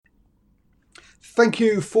Thank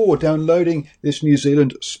you for downloading this New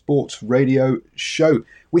Zealand Sports Radio show.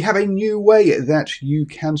 We have a new way that you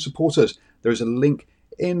can support us. There is a link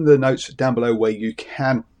in the notes down below where you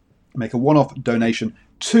can make a one-off donation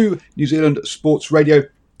to New Zealand Sports Radio.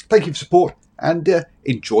 Thank you for support and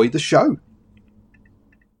enjoy the show.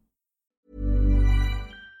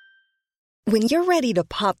 When you're ready to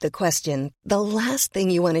pop the question, the last thing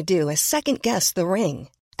you want to do is second-guess the ring.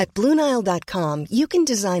 At BlueNile.com, you can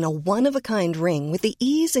design a one-of-a-kind ring with the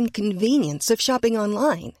ease and convenience of shopping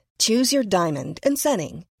online. Choose your diamond and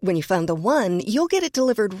setting. When you find the one, you'll get it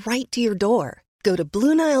delivered right to your door. Go to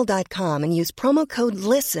BlueNile.com and use promo code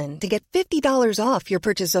LISTEN to get $50 off your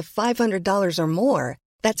purchase of $500 or more.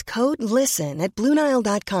 That's code LISTEN at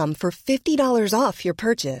BlueNile.com for $50 off your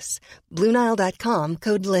purchase. BlueNile.com,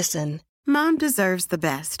 code LISTEN. Mom deserves the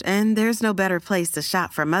best, and there's no better place to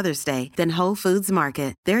shop for Mother's Day than Whole Foods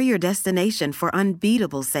Market. They're your destination for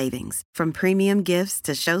unbeatable savings, from premium gifts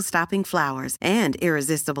to show-stopping flowers and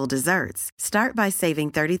irresistible desserts. Start by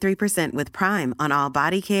saving 33% with Prime on all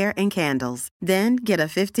body care and candles. Then get a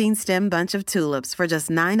 15-stem bunch of tulips for just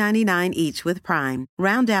 $9.99 each with Prime.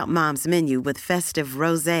 Round out Mom's menu with festive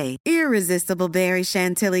rosé, irresistible berry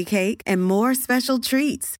chantilly cake, and more special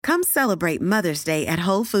treats. Come celebrate Mother's Day at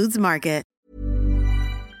Whole Foods Market.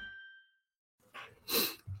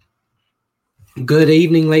 Good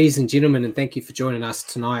evening, ladies and gentlemen, and thank you for joining us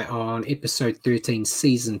tonight on episode 13,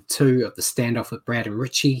 season 2 of the Standoff with Brad and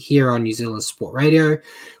Richie here on New Zealand Sport Radio.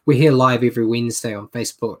 We're here live every Wednesday on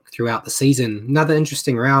Facebook throughout the season. Another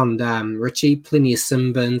interesting round, Richie, plenty of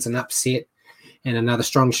sin bins and upset, and another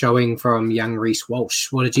strong showing from young Reece Walsh.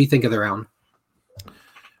 What did you think of the round?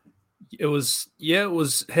 It was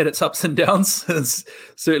had its ups and downs. It's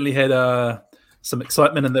certainly had some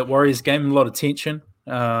excitement in that Warriors game, a lot of tension.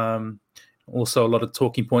 Also, a lot of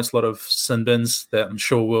talking points, a lot of sin bins that I'm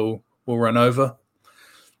sure we'll run over.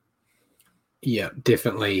 Yeah,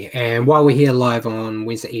 definitely. And while we're here live on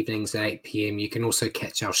Wednesday evenings at 8 p.m, you can also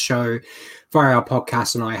catch our show via our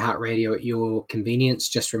podcast on iHeartRadio at your convenience.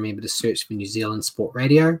 Just remember to search for New Zealand Sport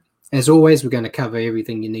Radio. As always, we're going to cover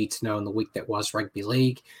everything you need to know in the week that was rugby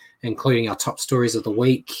league, including our top stories of the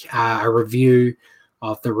week, a review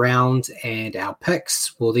of the round, and our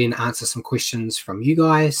picks. We'll then answer some questions from you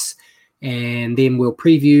guys. And then we'll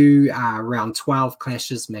preview round 12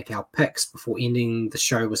 clashes, make our picks before ending the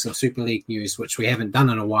show with some Super League news, which we haven't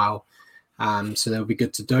done in a while. So that'll be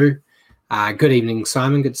good to do. Good evening,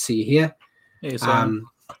 Simon. Good to see you here. Hey, Simon.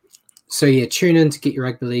 Tune in to get your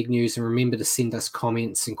rugby league news, and remember to send us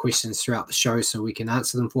comments and questions throughout the show so we can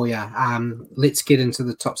answer them for you. Let's get into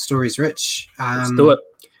the top stories, Rich. Let's do it.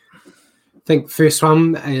 I think first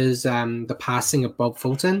one is the passing of Bob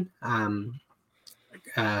Fulton.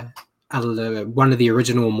 One of the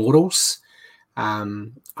original Immortals.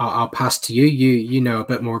 I'll pass to you. You know a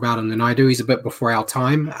bit more about him than I do. He's a bit before our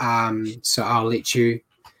time, so I'll let you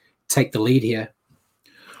take the lead here.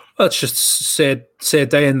 Well, it's just a sad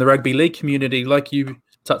day in the rugby league community. Like you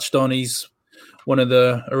touched on, he's one of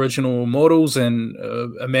the original Immortals and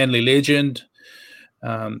a Manly legend.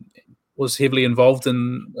 Was heavily involved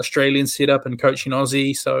in Australian setup and coaching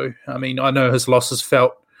Aussie. So, I mean, I know his loss is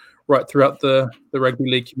felt right throughout the rugby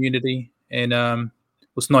league community, and it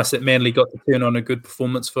was nice that Manly got to turn on a good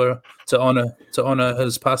performance to honour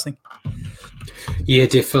his passing. Yeah,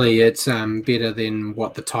 definitely. It's better than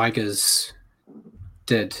what the Tigers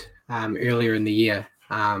did earlier in the year.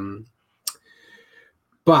 I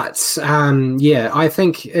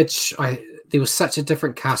think there was such a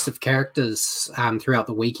different cast of characters throughout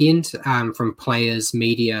the weekend, from players,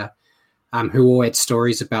 media, who all had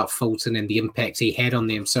stories about Fulton and the impact he had on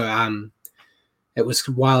them. So it was,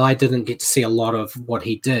 while I didn't get to see a lot of what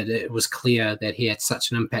he did, it was clear that he had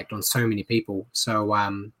such an impact on so many people. So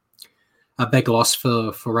a big loss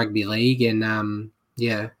for rugby league, and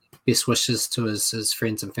best wishes to his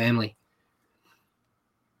friends and family.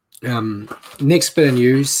 Next bit of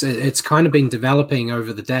news, it's kind of been developing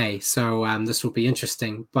over the day, so this will be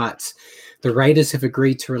interesting, but the Raiders have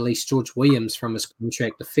agreed to release George Williams from his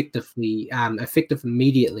contract effective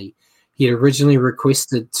immediately. He had originally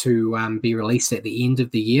requested to be released at the end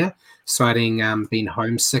of the year, citing being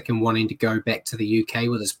homesick and wanting to go back to the UK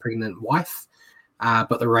with his pregnant wife,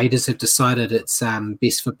 but the Raiders have decided it's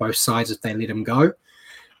best for both sides if they let him go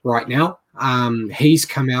right now. He's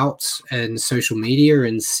come out in social media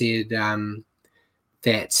and said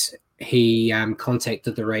that he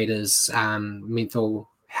contacted the Raiders mental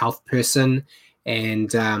health person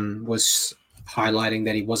and was highlighting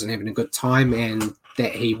that he wasn't having a good time and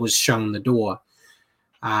that he was shown the door.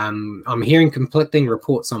 I'm hearing conflicting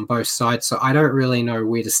reports on both sides, so I don't really know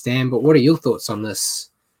where to stand, but what are your thoughts on this?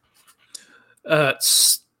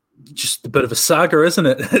 It's just a bit of a saga, isn't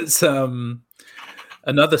it? It's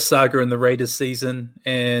another saga in the Raiders season,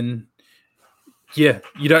 and yeah,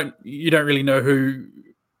 you don't really know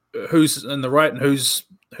who's in the right and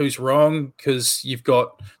who's wrong, because you've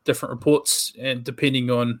got different reports, and depending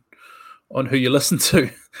on who you listen to.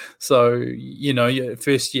 So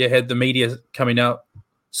first you had the media coming out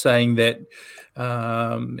saying that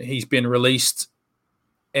he's been released,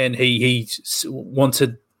 and he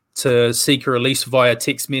wanted to seek a release via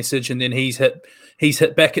text message, and then he's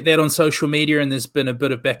hit back at that on social media, and there's been a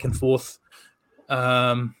bit of back and forth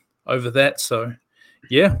over that. So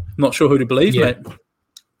yeah, not sure who to believe, mate.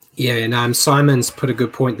 Yeah, and Simon's put a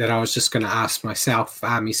good point that I was just going to ask myself.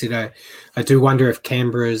 He said, I do wonder if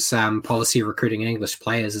Canberra's policy of recruiting English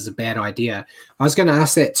players is a bad idea. I was going to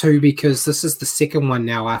ask that too, because this is the second one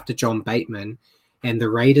now after John Bateman, and the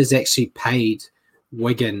Raiders actually paid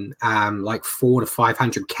Wigan like $400 to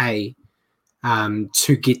 $500K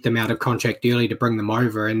to get them out of contract early to bring them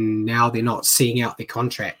over, and now they're not seeing out their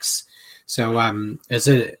contracts. So is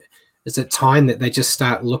it time that they just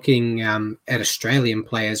start looking at Australian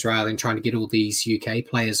players rather than trying to get all these UK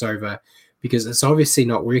players over? Because it's obviously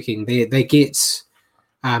not working. They get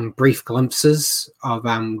brief glimpses of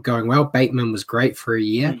going well. Bateman was great for a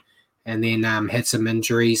year, and then had some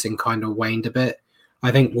injuries and kind of waned a bit.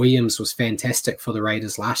 I think Williams was fantastic for the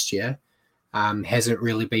Raiders last year. Hasn't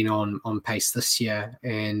really been on pace this year.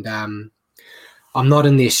 And I'm not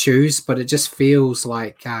in their shoes, but it just feels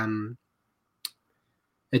like when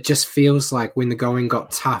the going got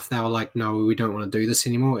tough, they were like, no, we don't want to do this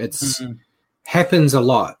anymore. It's happens a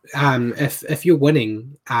lot. If you're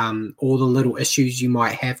winning, all the little issues you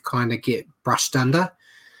might have kind of get brushed under.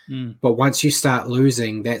 But once you start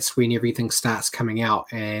losing, that's when everything starts coming out,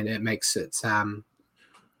 and it makes it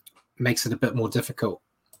a bit more difficult.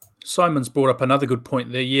 Simon's brought up another good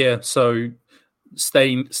point there. Yeah, so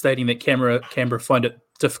stating that Canberra find it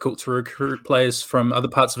difficult to recruit players from other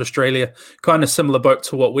parts of Australia, kind of similar boat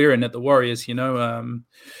to what we're in at the Warriors.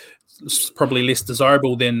 It's probably less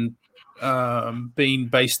desirable than being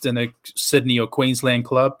based in a Sydney or Queensland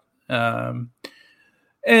club, and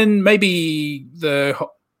maybe the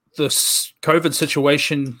COVID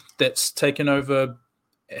situation that's taken over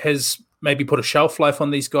has maybe put a shelf life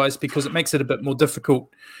on these guys, because it makes it a bit more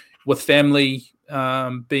difficult with family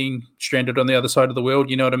being stranded on the other side of the world.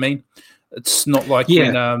 You know what I mean? It's not like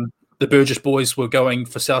when the Burgess boys were going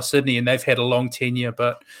for South Sydney and they've had a long tenure,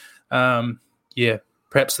 but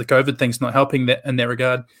perhaps the COVID thing's not helping that in that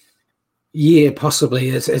regard. Yeah, possibly.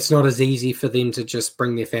 It's not as easy for them to just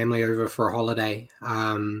bring their family over for a holiday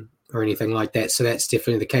or anything like that. So that's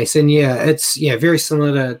definitely the case. And it's very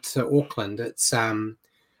similar to Auckland. It's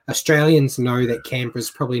Australians know that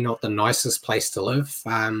Canberra's probably not the nicest place to live.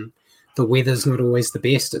 The weather's not always the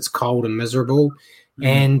best. It's cold and miserable.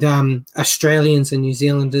 And Australians and New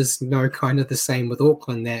Zealanders know kind of the same with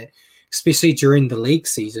Auckland, that especially during the league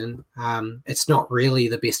season, it's not really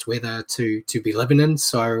the best weather to be living in.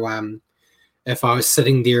 So if I was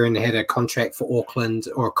sitting there and had a contract for Auckland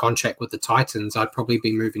or a contract with the Titans, I'd probably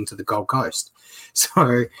be moving to the Gold Coast.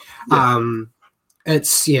 So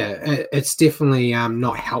it's definitely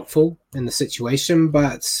not helpful in the situation,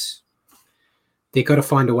 but they've got to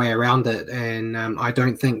find a way around it. And I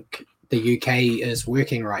don't think the UK is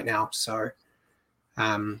working right now. So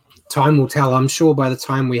time will tell. I'm sure by the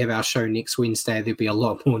time we have our show next Wednesday, there'll be a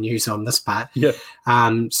lot more news on this part. Yeah.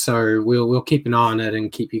 So we'll keep an eye on it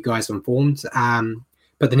and keep you guys informed.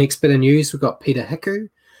 But the next bit of news, we've got Peter Hiku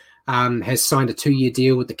has signed a 2-year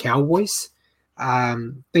deal with the Cowboys. I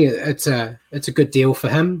think it's a good deal for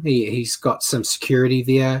him. He's got some security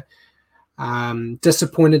there.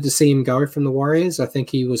 Disappointed to see him go from the Warriors. I think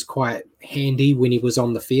he was quite handy when he was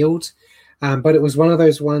on the field. But it was one of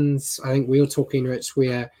those ones, I think we were talking, Rich,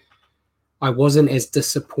 where I wasn't as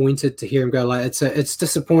disappointed to hear him go. Like it's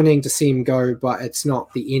disappointing to see him go, but it's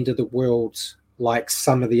not the end of the world like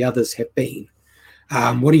some of the others have been.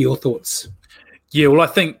 What are your thoughts? Yeah, well, I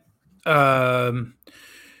think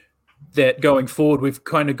that going forward, we've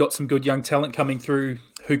kind of got some good young talent coming through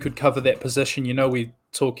who could cover that position. We're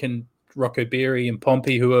talking Rocco Berry and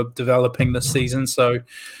Pompey, who are developing this season. So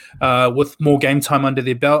with more game time under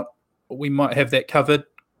their belt, we might have that covered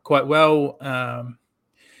quite well.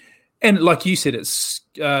 And like you said, it's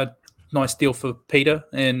a nice deal for Peter,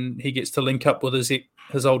 and he gets to link up with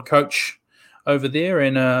his old coach over there.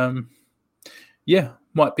 And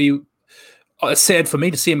might be it's sad for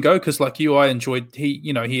me to see him go, because like you, I enjoyed he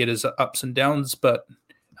had his ups and downs, but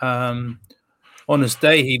on his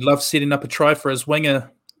day, he loved setting up a try for his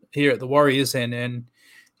winger here at the Warriors, and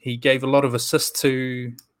he gave a lot of assists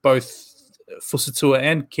to both Fusatua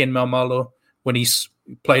and Ken Maumalo when he's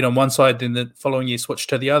played on one side, then the following year switched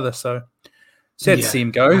to the other. So sad to see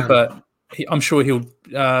him go, but I'm sure he'll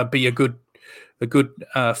be a good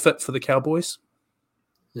fit for the Cowboys.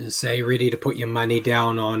 Say ready to put your money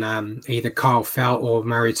down on either Kyle Felt or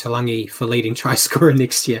Murray Talangi for leading try scorer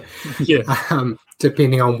next year. Yeah.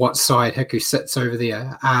 Depending on what side Hiku sits over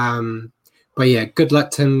there. But yeah, good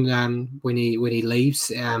luck to him when he leaves.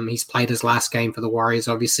 He's played his last game for the Warriors,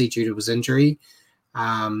 obviously, due to his injury.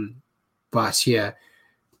 But yeah,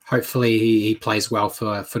 hopefully he plays well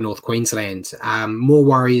for North Queensland. More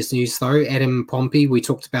Warriors news, though. Adam Pompey, we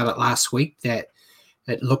talked about it last week, that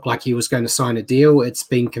it looked like he was going to sign a deal. It's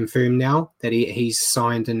been confirmed now that he's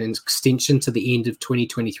signed an extension to the end of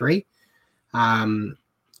 2023.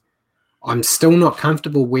 I'm still not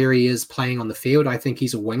comfortable where he is playing on the field. I think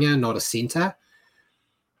he's a winger, not a centre.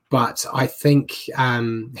 But I think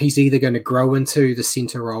he's either going to grow into the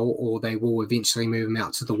centre role or they will eventually move him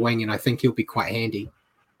out to the wing, and I think he'll be quite handy.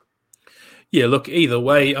 Yeah, look, either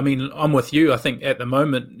way, I mean, I'm with you. I think at the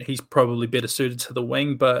moment he's probably better suited to the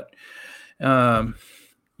wing, but,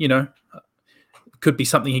 could be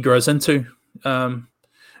something he grows into.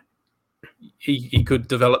 He could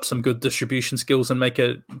develop some good distribution skills and make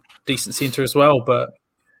a decent centre as well. But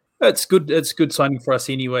it's good. It's good signing for us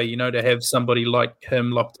anyway, to have somebody like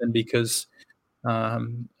him locked in, because I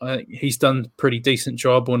think he's done a pretty decent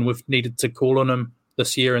job when we've needed to call on him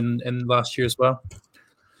this year and last year as well.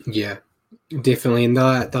 Yeah, definitely. And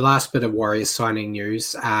the last bit of Warriors signing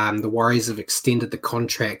news, the Warriors have extended the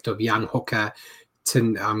contract of young hooker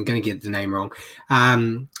I'm going to get the name wrong,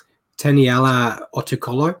 Taniela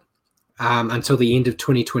Otukolo, until the end of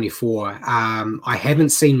 2024. I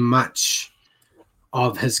haven't seen much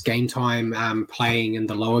of his game time playing in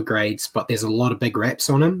the lower grades, but there's a lot of big reps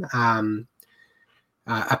on him.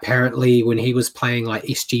 Apparently, when he was playing like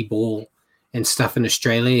SG ball and stuff in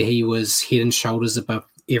Australia, he was head and shoulders above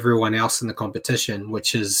everyone else in the competition,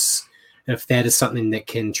 which is, if that is something that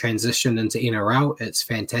can transition into NRL, it's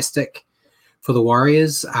fantastic for the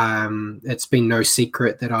Warriors. It's been no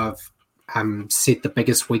secret that I've said the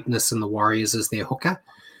biggest weakness in the Warriors is their hooker.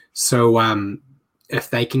 So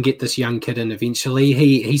if they can get this young kid in eventually,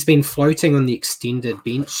 he's been floating on the extended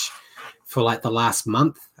bench for like the last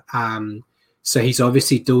month. So he's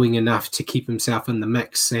obviously doing enough to keep himself in the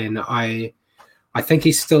mix. And I think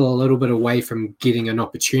he's still a little bit away from getting an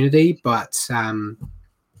opportunity, but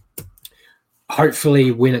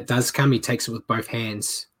hopefully when it does come, he takes it with both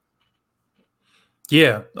hands.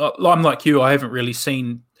 Yeah, I'm like you. I haven't really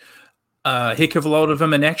seen a heck of a lot of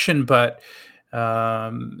him in action, but if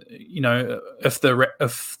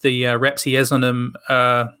the reps he has on him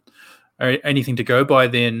are anything to go by,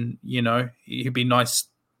 then he'd be nice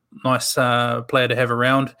player to have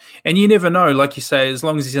around. And you never know, like you say, as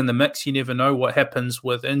long as he's in the mix, you never know what happens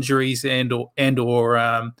with injuries and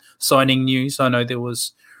or signing news. I know there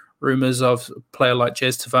was rumors of a player like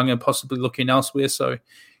Jazz Tavanga possibly looking elsewhere, so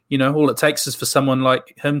all it takes is for someone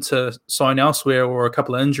like him to sign elsewhere or a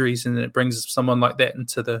couple of injuries, and then it brings someone like that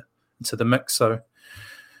into the mix. So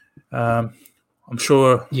I'm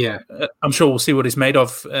sure we'll see what he's made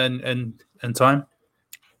of in time.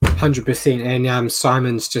 100%. And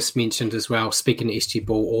Simon's just mentioned as well, speaking of SG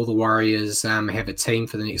Ball, all the Warriors have a team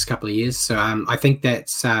for the next couple of years. So I think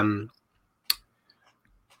that's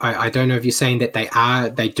I don't know if you're saying that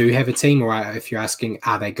they do have a team, or if you're asking,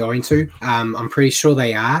 are they going to? I'm pretty sure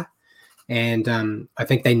they are. And I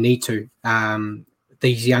think they need to.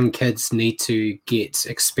 These young kids need to get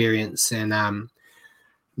experience, and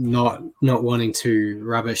not wanting to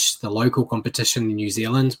rubbish the local competition in New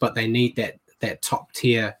Zealand, but they need that top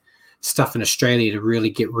tier stuff in Australia to really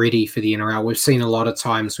get ready for the NRL. We've seen a lot of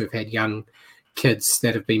times we've had young kids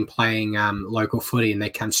that have been playing local footy and they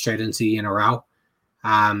come straight into the NRL.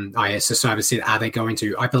 So Simon said, are they going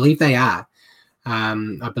to? I believe they are.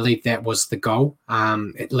 I believe that was the goal,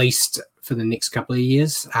 at least for the next couple of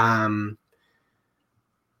years.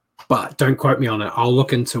 But don't quote me on it. I'll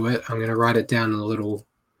look into it. I'm going to write it down in a little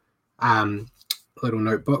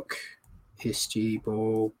notebook. SG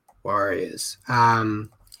Ball Warriors. Someone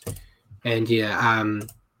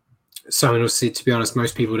else said, to be honest,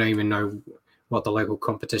 most people don't even know what the local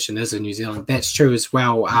competition is in New Zealand. That's true as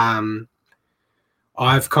well.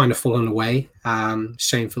 I've kind of fallen away,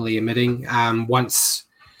 shamefully admitting. Once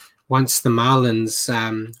the Marlins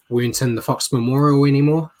weren't in the Fox Memorial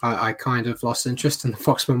anymore, I kind of lost interest in the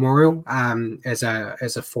Fox Memorial as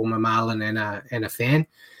a former Marlin and a fan.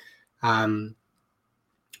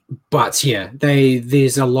 But yeah,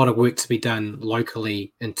 there's a lot of work to be done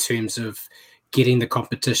locally in terms of getting the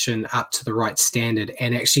competition up to the right standard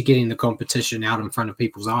and actually getting the competition out in front of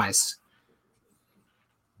people's eyes.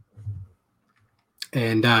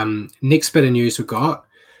 And next bit of news we got,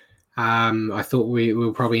 I thought we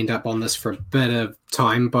will probably end up on this for a bit of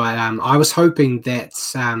time, but I was hoping that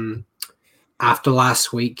after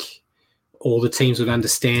last week, all the teams would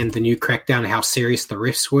understand the new crackdown, how serious the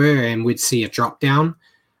refs were, and we'd see a drop down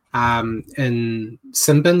in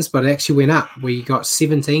sin bins, but it actually went up. We got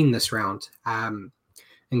 17 this round,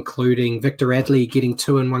 including Victor Radley getting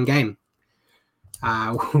 2 in one game.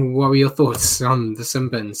 What were your thoughts on the sin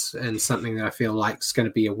bins, and something that I feel like is going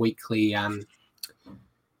to be a weekly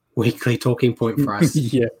talking point for us?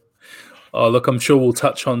 Yeah. Oh, look, I'm sure we'll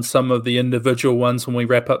touch on some of the individual ones when we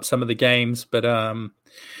wrap up some of the games. But,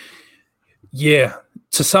 yeah,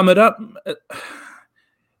 to sum it up,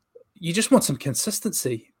 you just want some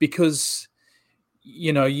consistency because,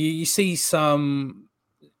 you see some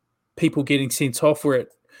people getting sent off where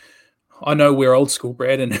I know we're old school,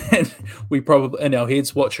 Brad, and we probably in our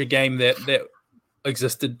heads watch a game that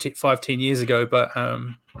existed 5-10 years ago. But,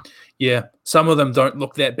 yeah, some of them don't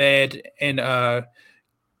look that bad and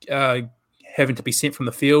having to be sent from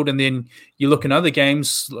the field. And then you look in other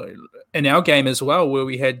games, in our game as well, where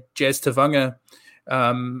we had Jazz Tavanga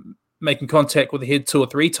making contact with the head 2 or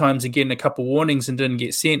 3 times and getting a couple warnings and didn't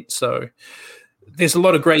get sent. So there's a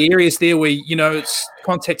lot of grey areas there where, it's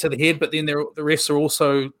contact to the head, but then the refs are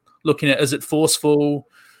also looking at, is it forceful?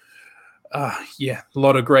 Yeah, a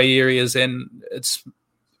lot of grey areas, and it's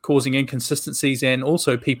causing inconsistencies and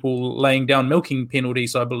also people laying down milking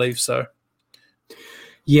penalties, I believe. So,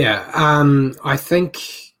 yeah, I think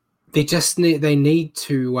they need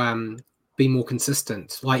to be more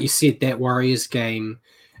consistent. Like you said, that Warriors game,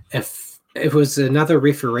 if it was another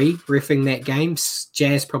referee reffing that game,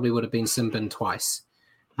 Jazz probably would have been sin bin twice.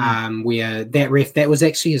 Where that was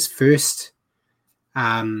actually his first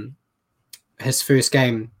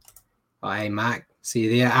game. Hey, Mark, see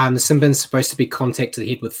you there. The sin bin's supposed to be contact to the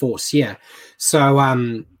head with force. Yeah.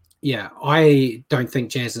 So, yeah, I don't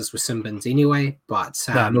think Jazz's were sin bins anyway, but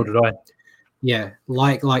no, nor did I. Yeah,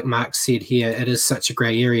 like Mark said here, it is such a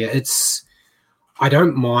grey area. I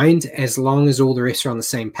don't mind as long as all the refs are on the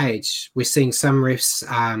same page. We're seeing some refs,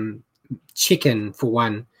 Chicken for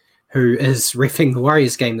one, who is reffing the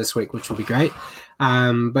Warriors game this week, which will be great.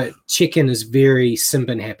 But Chicken is very sin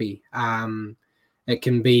bin happy. It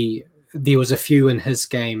can be. There was a few in his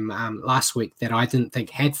game last week that I didn't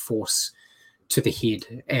think had force to the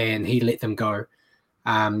head, and he let them go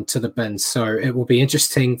to the bin. So it will be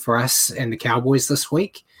interesting for us and the Cowboys this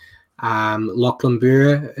week. Lachlan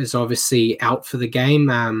Burr is obviously out for the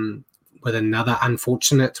game with another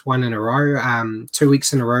unfortunate one in a row, 2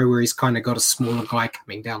 weeks in a row where he's kind of got a smaller guy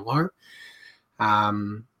coming down low.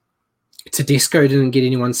 Tedesco didn't get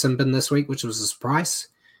anyone sin bin this week, which was a surprise.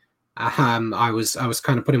 I was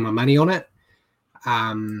kind of putting my money on it.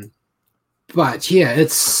 But yeah,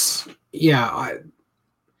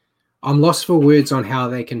 I'm lost for words on how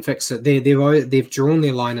they can fix it. They've drawn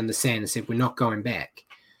their line in the sand and said we're not going back.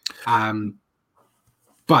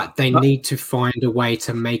 But they need to find a way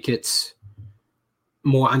to make it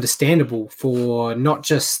more understandable for not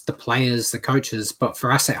just the players, the coaches, but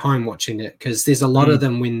for us at home watching it. Because there's a lot of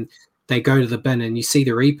them when they go to the bin and you see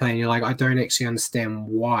the replay and you're like, I don't actually understand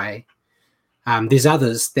why. There's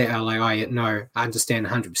others that are like, I understand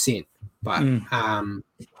 100%. But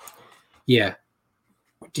yeah.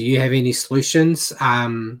 Do you have any solutions?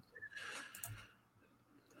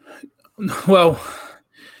 Well,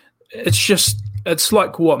 it's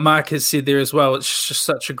like what Mark has said there as well. It's just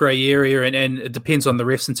such a grey area, and it depends on the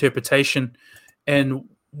ref's interpretation. And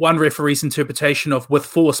one referee's interpretation of with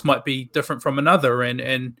force might be different from another,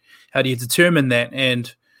 and how do you determine that?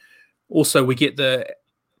 And also we get the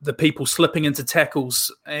people slipping into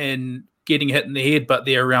tackles and getting hit in the head, but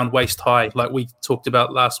they're around waist high, like we talked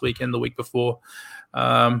about last week and the week before.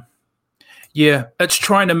 Yeah, it's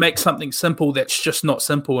trying to make something simple that's just not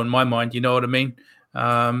simple in my mind. You know what I mean?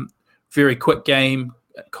 Very quick game,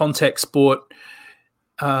 contact sport.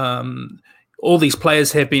 All these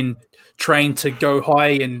players have been trained to go high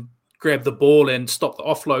and grab the ball and stop the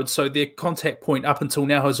offload. So their contact point up until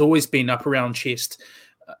now has always been up around chest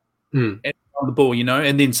and on the ball,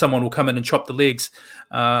 and then someone will come in and chop the legs.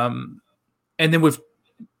 And then we've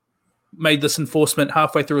made this enforcement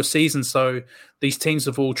halfway through a season. So these teams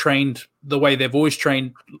have all trained the way they've always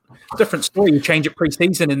trained. Different story. You change it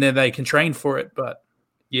pre-season and then they can train for it. But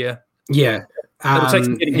yeah. Yeah. It'll take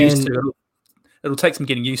some getting used to. It'll take some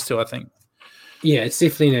getting used to, I think. Yeah, it's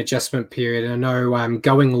definitely an adjustment period. I know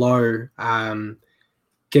going low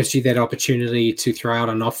gives you that opportunity to throw out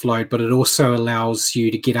an offload, but it also allows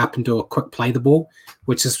you to get up and do a quick play the ball,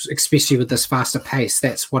 which is, especially with this faster pace,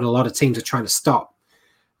 that's what a lot of teams are trying to stop.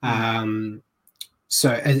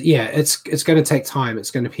 So yeah, it's going to take time.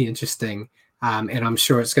 It's going to be interesting, and I'm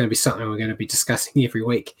sure it's going to be something we're going to be discussing every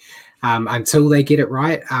week until they get it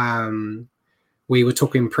right. We were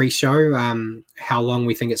talking pre-show how long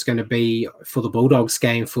we think it's going to be for the Bulldogs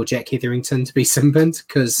game for Jack Hetherington to be sin-binned,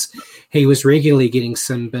 because he was regularly getting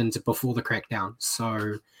sin-binned before the crackdown.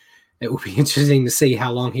 So it will be interesting to see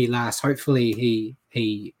how long he lasts. Hopefully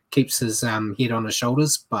he keeps his head on his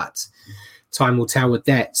shoulders, but time will tell with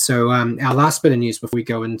that. So our last bit of news before we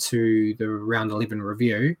go into the round 11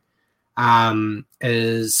 review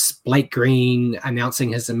is Blake Green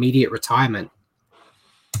announcing his immediate retirement.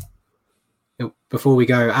 Before we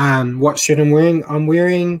go, what shirt I'm wearing? I'm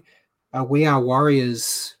wearing a We Are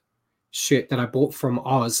Warriors shirt that I bought from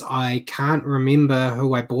Oz. I can't remember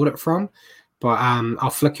who I bought it from, but I'll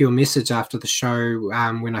flick you a message after the show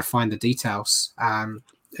when I find the details.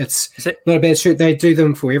 It's not a bad shirt. They do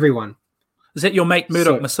them for everyone. Is that your mate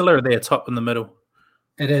Murdoch Masilla there, top in the middle?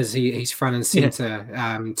 It is. He's front and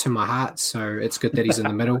center to my heart, so it's good that he's in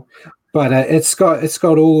the middle. But it's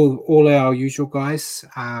got all our usual guys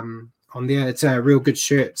on there. It's a real good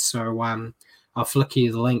shirt, so I'll flick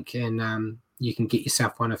you the link and you can get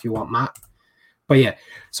yourself one if you want, Mark. But yeah,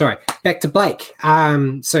 sorry, back to Blake.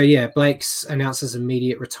 So yeah, Blake's announced his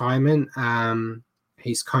immediate retirement.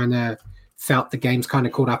 He's kind of felt the game's kind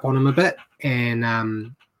of caught up on him a bit,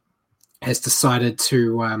 and has decided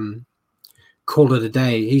to call it a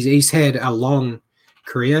day. He's had a long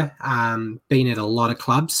career, been at a lot of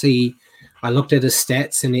clubs. I looked at his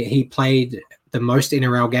stats, and he played the most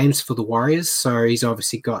NRL games for the Warriors, so he's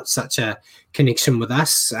obviously got such a connection with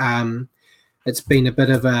us. It's been a bit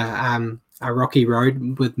of a rocky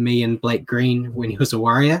road with me and Blake Green when he was a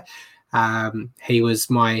Warrior. He was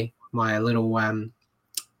my little...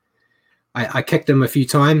 I kicked him a few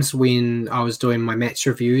times when I was doing my match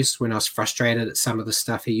reviews, when I was frustrated at some of the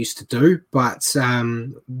stuff he used to do. But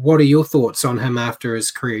what are your thoughts on him after his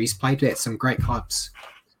career? He's played at some great clubs.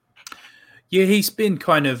 Yeah, he's been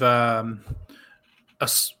kind of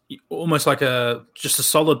almost like just a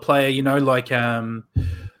solid player, you know, like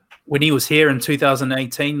when he was here in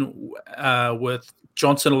 2018 with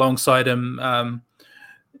Johnson alongside him,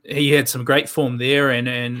 he had some great form there,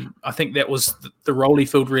 and I think that was the role he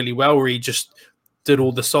filled really well, where he just did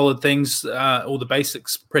all the solid things, all the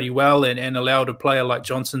basics pretty well, and allowed a player like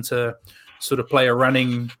Johnson to sort of play a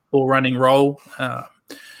ball running role.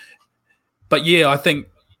 But yeah, I think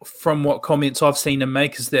from what comments I've seen him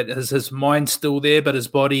make is that his mind's still there, but his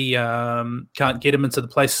body can't get him into the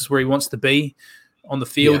places where he wants to be on the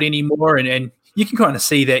field anymore. And you can kind of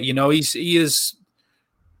see that, you know, he is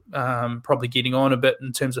probably getting on a bit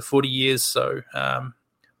in terms of 40 years. So,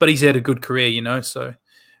 but he's had a good career, you know, so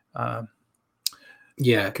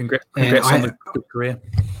congrats on the good career.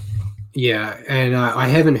 Yeah, and I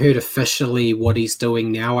haven't heard officially what he's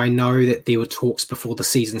doing now. I know that there were talks before the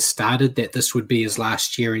season started that this would be his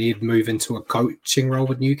last year and he'd move into a coaching role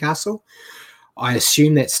with Newcastle. I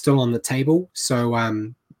assume that's still on the table. So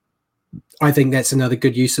I think that's another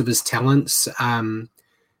good use of his talents.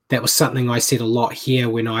 That was something I said a lot here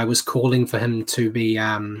when I was calling for him to be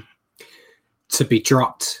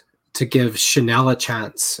dropped, to give Chanel a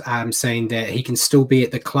chance, saying that he can still be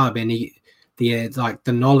at the club and the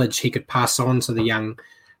knowledge he could pass on to the young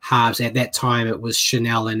halves. At that time, it was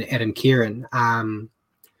Chanel and Adam Kieran.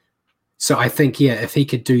 So I think, if he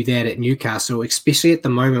could do that at Newcastle, especially at the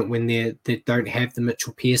moment when they don't have the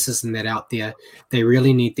Mitchell Pearces and that out there, they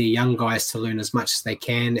really need their young guys to learn as much as they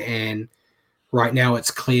can. And right now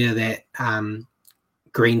it's clear that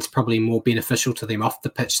Green's probably more beneficial to them off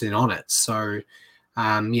the pitch than on it. So,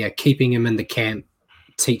 keeping him in the camp,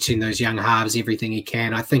 teaching those young halves everything he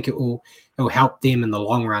can, I think it will help them in the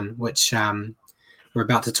long run, which we're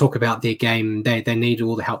about to talk about their game. They need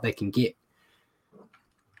all the help they can get.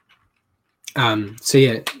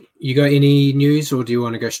 You got any news, or do you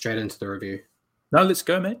want to go straight into the review? No, let's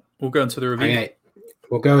go, mate. We'll go into the review. Okay.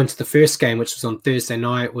 We'll go into the first game, which was on Thursday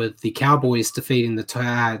night, with the Cowboys defeating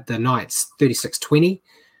the Knights 36-20.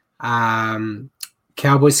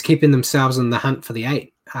 Cowboys keeping themselves in the hunt for the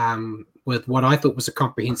 8 with what I thought was a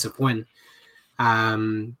comprehensive win.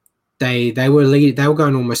 They were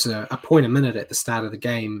going almost a point a minute at the start of the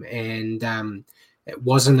game, and it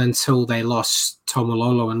wasn't until they lost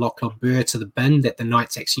Tomalolo and Lachlan Burr to the bin that the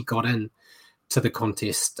Knights actually got in to the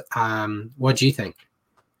contest. What do you think?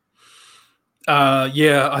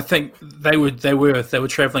 I think they were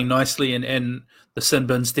traveling nicely, and the sin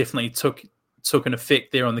bins definitely took an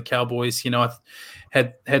effect there on the Cowboys. You know,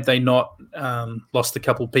 had they not lost a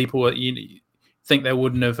couple of people, you think they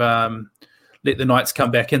wouldn't have let the Knights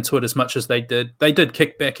come back into it as much as they did. They did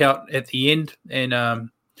kick back out at the end and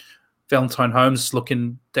Valentine Holmes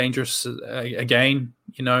looking dangerous again.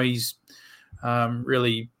 You know, he's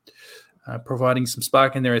really providing some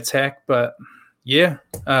spark in their attack. But yeah,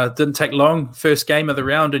 didn't take long. First game of the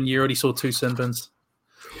round, and you already saw 2 sin bins.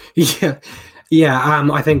 Yeah.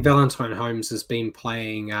 I think Valentine Holmes has been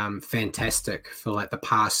playing fantastic for like the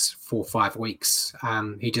past 4 or 5 weeks.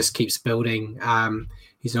 He just keeps building.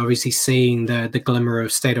 He's obviously seeing the glimmer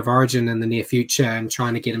of State of Origin in the near future and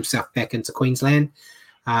trying to get himself back into Queensland.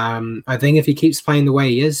 I think if he keeps playing the way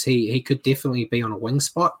he is, he could definitely be on a wing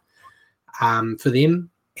spot for them.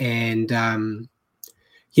 And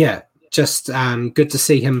just good to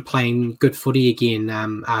see him playing good footy again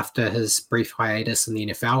after his brief hiatus in the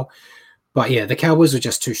NFL. But yeah, the Cowboys were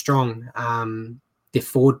just too strong. Their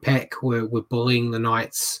forward pack were bullying the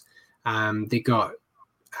Knights. They got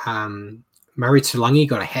Murray Tuilagi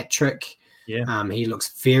got a hat trick. Yeah. He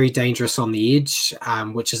looks very dangerous on the edge,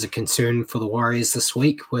 which is a concern for the Warriors this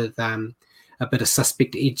week with a bit of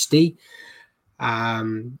suspect edge D.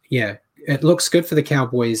 It looks good for the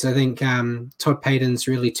Cowboys. I think Todd Payton's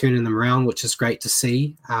really turning them around, which is great to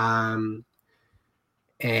see.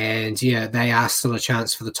 And yeah, they are still a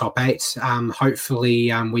chance for the top 8.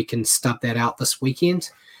 Hopefully we can stub that out this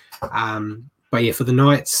weekend. But yeah, for the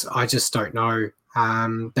Knights, I just don't know.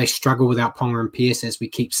 They struggle without Ponga and Pearce, as we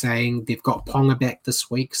keep saying. They've got Ponga back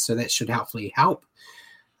this week, so that should hopefully help.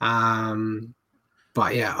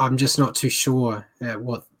 But yeah, I'm just not too sure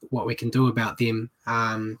what we can do about them.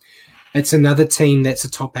 It's another team that's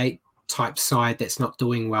a top 8 type side that's not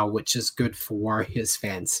doing well, which is good for Warriors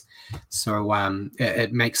fans. So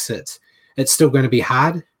it makes it's still going to be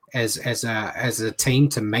hard as a team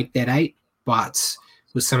to make that 8, but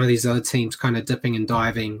with some of these other teams kind of dipping and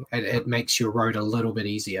diving, it makes your road a little bit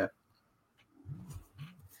easier.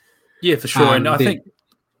 Yeah, for sure. And I think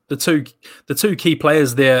the two key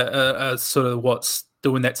players there are sort of what's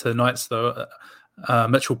doing that to the Knights, though.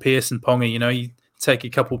 Mitchell Pearce and Ponga. You know, you take a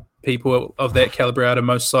couple people of that caliber out of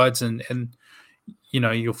most sides, and you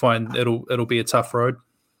know, you'll find it'll be a tough road.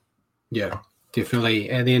 Yeah,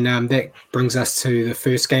 definitely. And then that brings us to the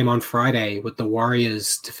first game on Friday with the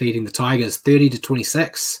Warriors defeating the Tigers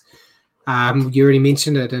 30-26. You already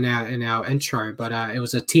mentioned it in our intro, but it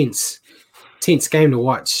was a tense game to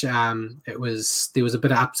watch. There was a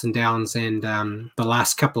bit of ups and downs, and the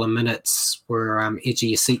last couple of minutes were edge of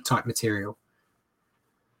your seat type material.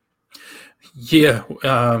 Yeah,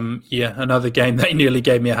 another game that nearly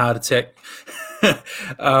gave me a heart attack.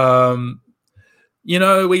 You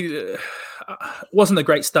know, we wasn't a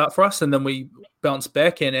great start for us, and then we bounced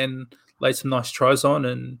back and laid some nice tries on.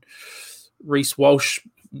 And Reece Walsh,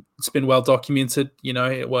 it's been well documented. You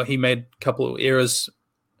know, well, he made a couple of errors,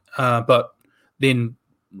 but then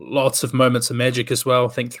lots of moments of magic as well. I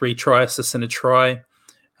think 3 try assists and a try.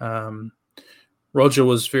 Roger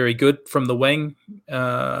was very good from the wing.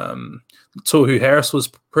 Tohu Harris was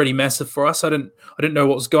pretty massive for us. I didn't know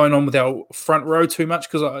what was going on with our front row too much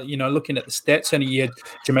because looking at the stats, only you had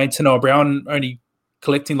Jermaine Tanoa-Brown only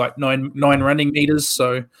collecting like nine running meters.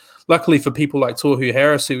 So luckily for people like Tohu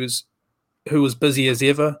Harris, who was busy as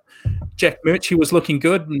ever. Jack Murchie was looking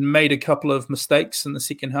good and made a couple of mistakes in the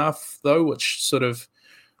second half though, which sort of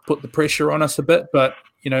put the pressure on us a bit. But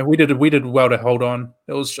we did well to hold on.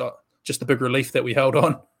 It was just a big relief that we held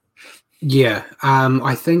on. Yeah,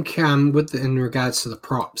 I think in regards to the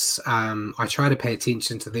props, I try to pay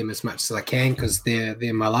attention to them as much as I can because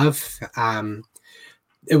they're my love.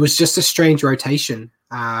 It was just a strange rotation.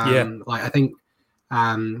 Like I think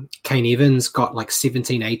Kane Evans got like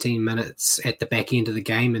 17, 18 minutes at the back end of the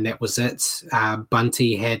game, and that was it.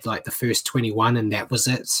 Bunty had like the first 21, and that was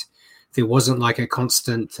it. There wasn't like a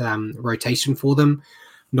constant rotation for them.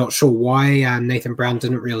 Not sure why Nathan Brown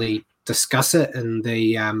didn't really discuss it in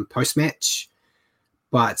the post-match,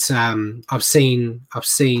 but I've seen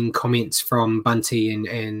comments from Bunty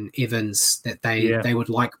and Evans that they would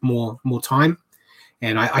like more time,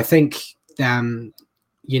 and I think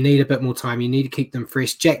you need a bit more time. You need to keep them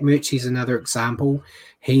fresh. Jack Murchie's another example.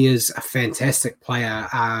 He is a fantastic player,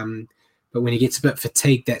 but when he gets a bit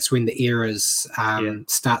fatigued, that's when the errors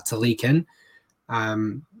start to leak in.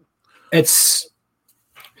 It's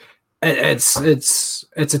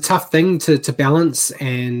a tough thing to balance,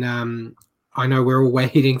 and I know we're all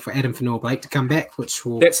waiting for Adam Fanua-Blake to come back, which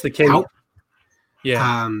will that's the key. Help.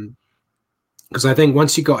 Yeah, because I think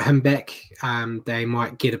once you got him back, they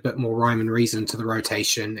might get a bit more rhyme and reason to the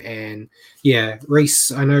rotation. And yeah,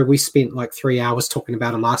 Reece, I know we spent like 3 hours talking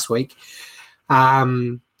about him last week.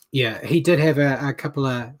 He did have a couple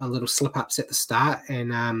of little slip ups at the start,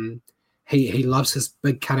 and He loves his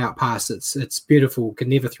big cutout pass. It's beautiful. Could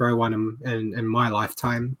never throw one in my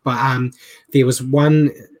lifetime. But there was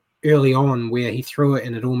one early on where he threw it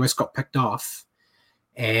and it almost got picked off.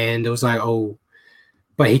 And it was like, oh,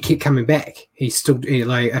 but he kept coming back. He still,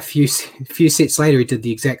 like a few sets later, he did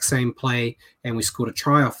the exact same play and we scored a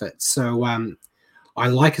try off it. So I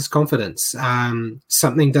like his confidence.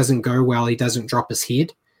 Something doesn't go well, he doesn't drop his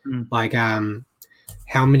head. Like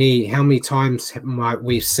how many times might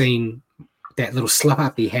we've seen that little slip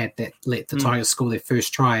up he had that let the Tigers score their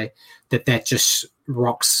first try, that just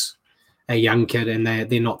rocks a young kid and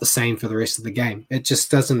they're not the same for the rest of the game. It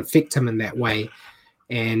just doesn't affect him in that way.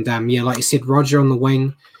 And like you said, Roger on the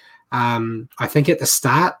wing, I think at the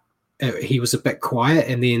start he was a bit quiet,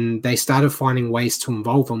 and then they started finding ways to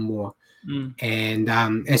involve him more. And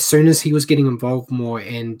as soon as he was getting involved more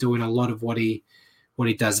and doing a lot of what he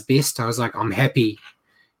does best, I was like, I'm happy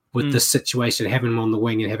with this situation, having him on the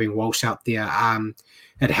wing and having Walsh out there.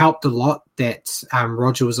 It helped a lot that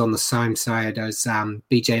Roger was on the same side as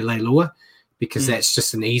BJ Leilua, because that's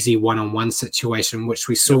just an easy one-on-one situation, which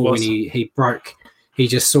we saw when he broke. He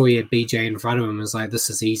just saw he had BJ in front of him and was like, this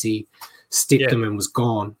is easy, stepped him and was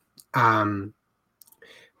gone.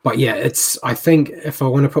 But yeah, I think if I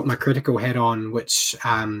want to put my critical hat on, which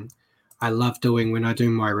I love doing when I do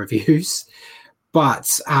my reviews, but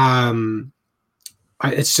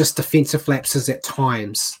it's just defensive lapses at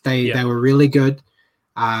times. They were really good.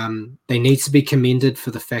 They need to be commended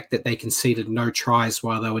for the fact that they conceded no tries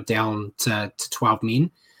while they were down to 12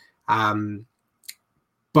 men.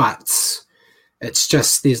 But it's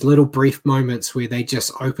just there's little brief moments where they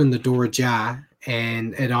just open the door ajar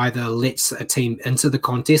and it either lets a team into the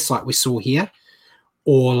contest like we saw here,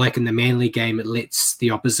 or like in the Manly game, it lets the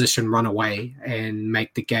opposition run away and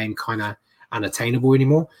make the game kind of unattainable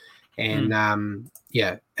anymore. And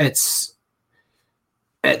it's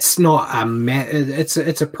not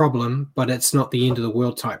it's a problem, but it's not the end of the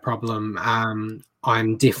world type problem.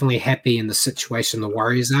 I'm definitely happy in the situation the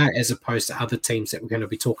Warriors are, as opposed to other teams that we're going to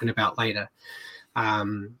be talking about later.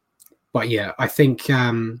 But yeah, I think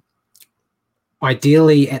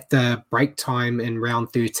ideally at the break time in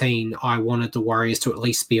round 13, I wanted the Warriors to at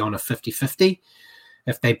least be on a 50-50.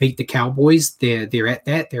 If they beat the Cowboys, they're at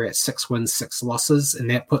that. They're at 6 wins, 6 losses, and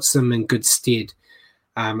that puts them in good stead.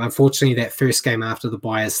 Unfortunately, that first game after the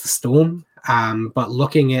bye is the Storm. But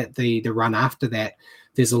looking at the run after that,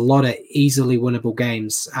 there's a lot of easily winnable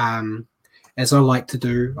games. As I like to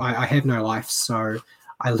do, I have no life, so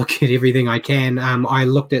I look at everything I can. I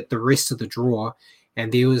looked at the rest of the draw,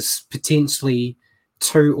 and there was potentially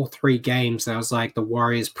 2 or 3 games that I was like, the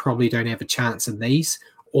Warriors probably don't have a chance in these.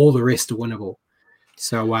 All the rest are winnable.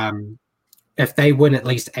 So if they win at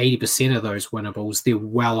least 80% of those winnables, they're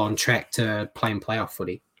well on track to playing playoff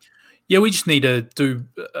footy. Yeah, we just need to do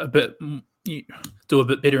a bit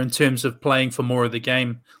better in terms of playing for more of the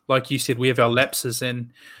game. Like you said, we have our lapses,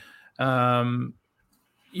 and we haven't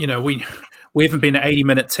been an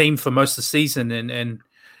 80-minute team for most of the season. And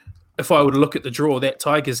if I were to look at the draw, that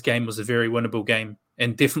Tigers game was a very winnable game,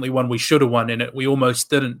 and definitely one we should have won in it. We almost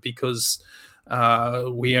didn't because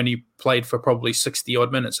we only played for probably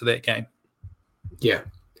 60-odd minutes of that game. Yeah.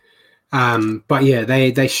 But yeah,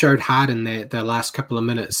 they showed hard in the last couple of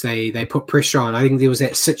minutes. They put pressure on. I think there was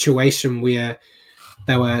that situation where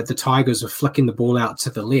the Tigers were flicking the ball out to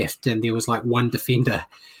the left, and there was like one defender,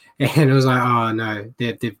 and it was like, oh no,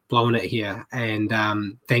 they've blown it here.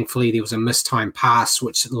 And thankfully there was a mistimed pass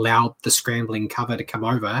which allowed the scrambling cover to come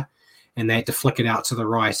over, and they had to flick it out to the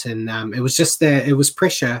right. And it was just it was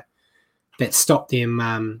pressure that stopped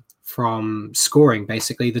them from scoring.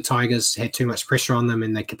 Basically, the Tigers had too much pressure on them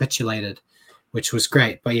and they capitulated, which was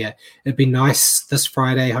great. But yeah, it'd be nice this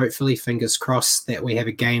Friday, hopefully, fingers crossed, that we have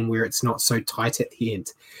a game where it's not so tight at the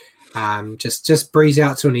end. Just breeze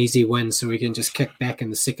out to an easy win so we can just kick back in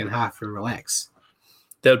the second half and relax.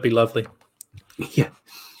 That would be lovely. Yeah.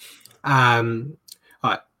 All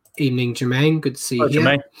right. Evening, Jermaine. Good to see you here.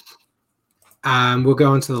 Jermaine. We'll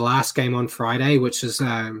go on to the last game on Friday, which is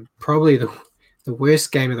probably the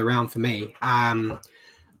worst game of the round for me.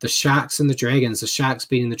 The Sharks and the Dragons. The Sharks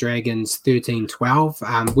beating the Dragons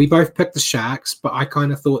 13-12. We both picked the Sharks, but I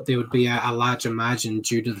kind of thought there would be a larger margin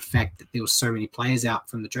due to the fact that there were so many players out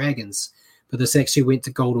from the Dragons. But this actually went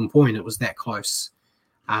to Golden Point. It was that close.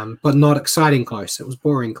 But not exciting close. It was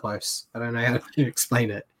boring close. I don't know how to explain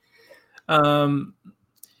it.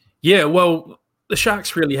 Yeah, well, the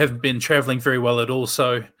Sharks really haven't been traveling very well at all.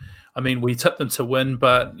 So, I mean, we tipped them to win,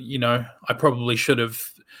 but, I probably should have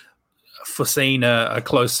foreseen a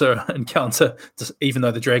closer encounter, even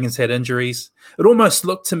though the Dragons had injuries. It almost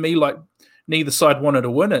looked to me like neither side wanted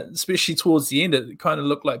to win it, especially towards the end. It kind of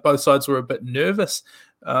looked like both sides were a bit nervous.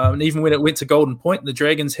 And even when it went to Golden Point, the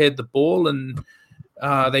Dragons had the ball, and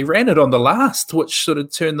They ran it on the last, which sort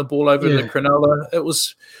of turned the ball over to Cronulla. It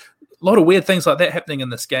was a lot of weird things like that happening in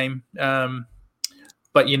this game.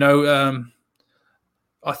 But,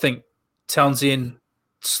 I think Townsend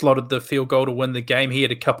slotted the field goal to win the game. He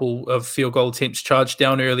had a couple of field goal attempts charged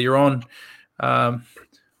down earlier on.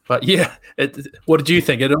 But, yeah, what did you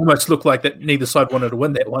think? It almost looked like that neither side wanted to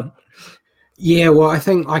win that one. Yeah, well, I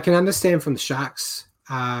think I can understand from the Sharks.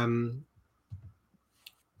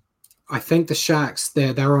 I think the Sharks,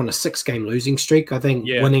 they're on a 6-game losing streak. I think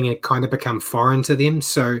winning had kind of become foreign to them.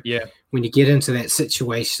 So when you get into that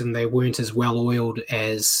situation, they weren't as well-oiled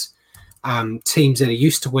as teams that are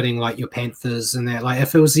used to winning, like your Panthers and that. Like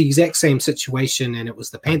if it was the exact same situation and it was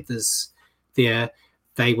the Panthers there,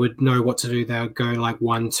 they would know what to do. They would go like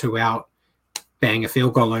 1-2 out, bang a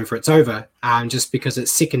field goal over, it's over. Just because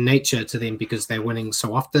it's second nature to them because they're winning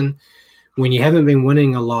so often. When you haven't been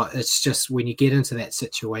winning a lot, it's just when you get into that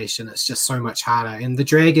situation, it's just so much harder. And the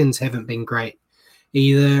Dragons haven't been great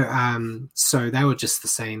either. So they were just the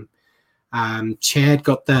same. Chad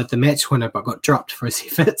got the match winner, but got dropped for his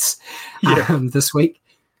efforts this week.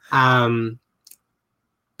 But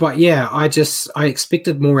yeah, I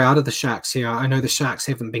expected more out of the Sharks here. I know the Sharks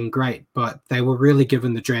haven't been great, but they were really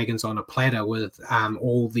given the Dragons on a platter with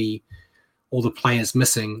all the players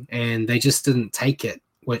missing, and they just didn't take it,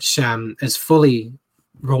 which is fully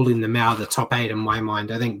ruling them out of the top 8 in my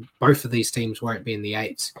mind. I think both of these teams won't be in the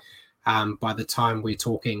 8 by the time we're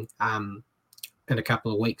talking in a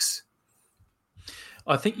couple of weeks.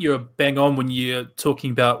 I think you're bang on when you're talking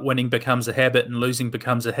about winning becomes a habit and losing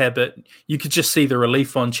becomes a habit. You could just see the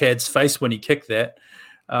relief on Chad's face when he kicked that.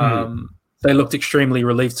 They looked extremely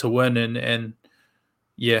relieved to win, and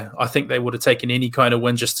I think they would have taken any kind of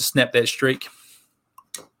win just to snap that streak.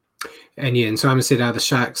 And Simon said, the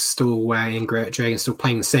Sharks still away and Dragons still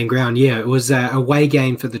playing the same ground. Yeah, it was a away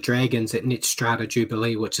game for the Dragons at Netstrata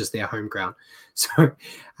Jubilee, which is their home ground. So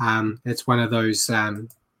it's one of those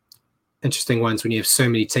interesting ones when you have so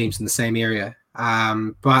many teams in the same area.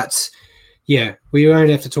 But yeah, we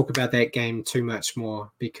won't have to talk about that game too much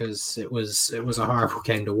more because it was a horrible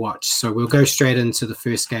game to watch. So we'll go straight into the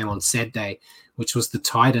first game on Saturday, which was the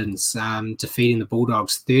Titans defeating the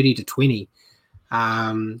Bulldogs 30-20.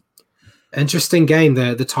 Interesting game.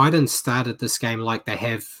 The Titans started this game like they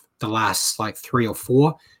have the last 3 or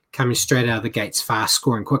 4, coming straight out of the gates fast,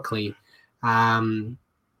 scoring quickly.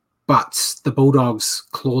 But the Bulldogs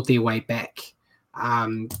clawed their way back.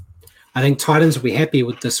 I think Titans will be happy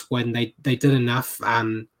with this win. They did enough.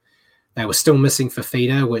 They were still missing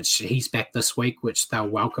Fafita, which he's back this week, which they'll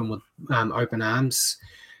welcome with open arms.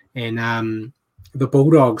 And the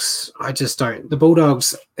Bulldogs, the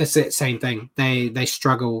Bulldogs, it's that same thing. They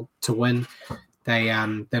struggle to win. They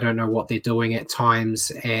don't know what they're doing at times.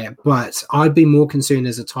 But I'd be more concerned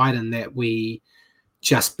as a Titan that we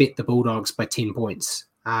just bet the Bulldogs by 10 points.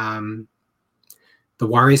 The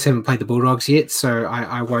Warriors haven't played the Bulldogs yet, so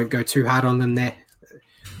I won't go too hard on them there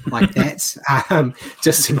like that.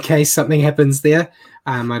 Just in case something happens there.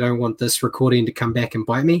 I don't want this recording to come back and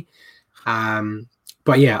bite me.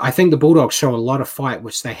 But yeah, I think the Bulldogs show a lot of fight,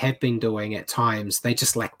 which they have been doing at times. They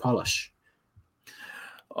just lack polish.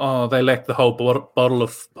 Oh, they lack the whole bottle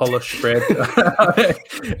of polish, Brad.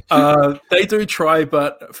 They do try,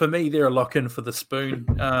 but for me, they're a lock-in for the spoon.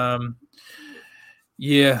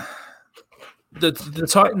 The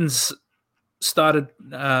Titans started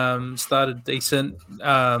decent,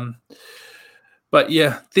 but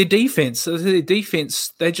yeah, their defense,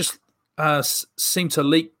 they just seem to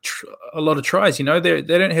leak a lot of tries. They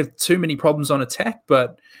don't have too many problems on attack,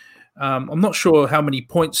 but I'm not sure how many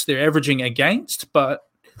points they're averaging against. But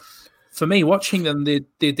for me, watching them,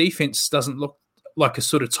 their defense doesn't look like a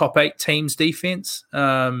sort of top 8 team's defense.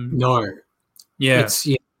 No, yeah,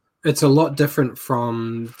 it's a lot different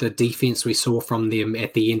from the defense we saw from them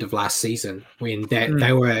at the end of last season when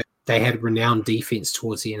they had renowned defense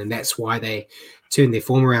towards the end, and that's why they turned their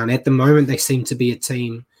form around. At the moment, they seem to be a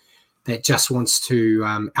team that just wants to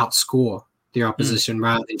outscore their opposition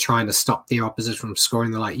rather than trying to stop their opposition from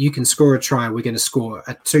scoring. They're like, you can score a try, we're going to score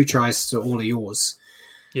 2 tries to all of yours,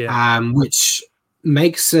 which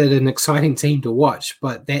makes it an exciting team to watch,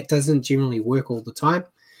 but that doesn't generally work all the time.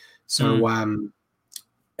 So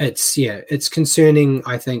it's concerning,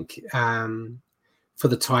 I think, for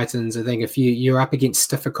the Titans. I think if you're up against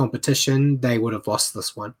stiffer competition, they would have lost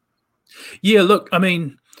this one. Yeah, look, I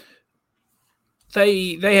mean,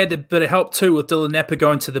 They had a bit of help too with Dylan Napa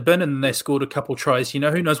going to the bin, and they scored a couple tries. Who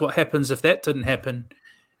knows what happens if that didn't happen?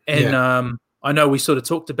 And I know we sort of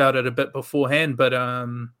talked about it a bit beforehand, but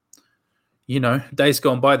days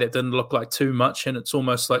gone by that didn't look like too much, and it's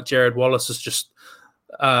almost like Jared Wallace is just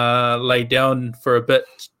laid down for a bit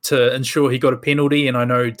to ensure he got a penalty, and I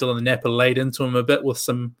know Dylan Napa laid into him a bit with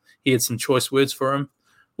he had some choice words for him.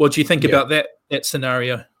 What do you think about that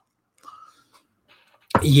scenario?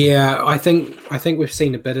 Yeah, I think we've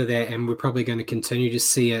seen a bit of that, and we're probably going to continue to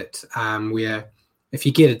see it. Where if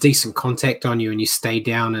you get a decent contact on you and you stay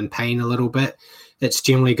down in pain a little bit, it's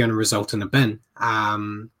generally going to result in a bin.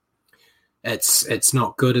 It's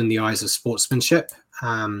not good in the eyes of sportsmanship.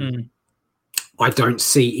 I don't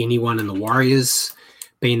see anyone in the Warriors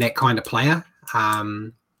being that kind of player.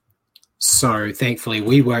 So thankfully,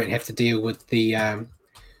 we won't have to deal with the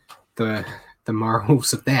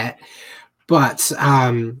morals of that. But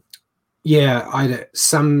some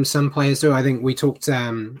players do. I think we talked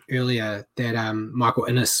earlier that Michael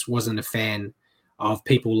Innes wasn't a fan of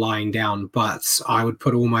people lying down, but I would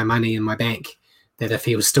put all my money in my bank that if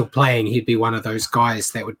he was still playing, he'd be one of those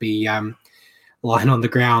guys that would be lying on the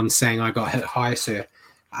ground saying, "I got hit high, sir."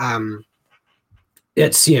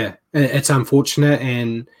 It's unfortunate,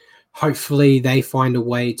 and hopefully they find a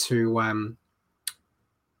way to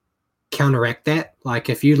counteract that. Like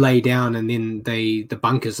if you lay down and then the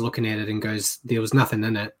bunker's looking at it and goes, "There was nothing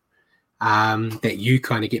in it," that you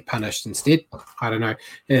kind of get punished instead. I don't know.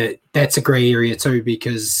 That's a grey area too,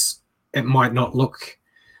 because it might not look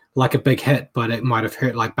like a big hit, but it might have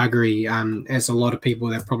hurt like buggery. As a lot of people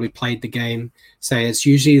that probably played the game say, it's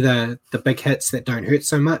usually the big hits that don't hurt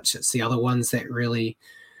so much. It's the other ones that really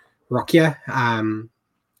rock you.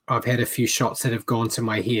 I've had a few shots that have gone to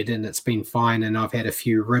my head and it's been fine, and I've had a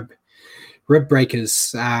few rib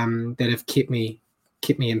breakers that have kept me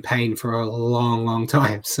in pain for a long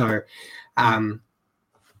time. So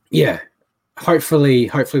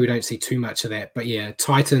hopefully we don't see too much of that. But yeah,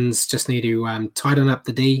 Titans just need to tighten up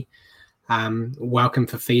the D, welcome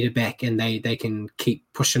Fafita back, and they can keep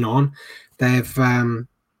pushing on. They've got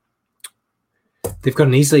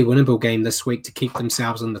an easily winnable game this week to keep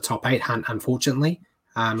themselves in the top 8 hunt, unfortunately.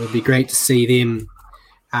 It would be great to see them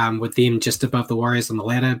with them just above the Warriors on the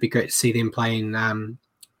ladder. It'd be great to see them playing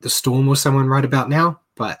the Storm or someone right about now,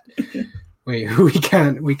 but we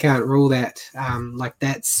can't rule that like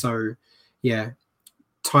that. So yeah,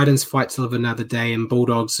 Titans fight to live another day, and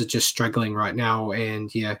Bulldogs are just struggling right now.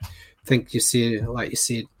 And yeah, I think you said,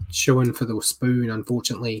 showing for the spoon,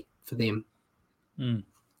 unfortunately for them.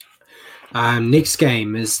 Next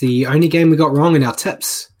game is the only game we got wrong in our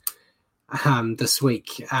tips this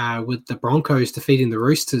week, with the Broncos defeating the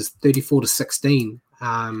Roosters 34-16.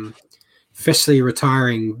 Officially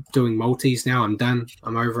retiring, doing multis now. I'm done.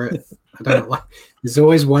 I'm over it. I don't like. There's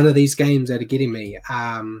always one of these games that are getting me.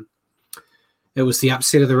 It was the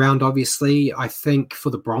upset of the round, obviously. I think for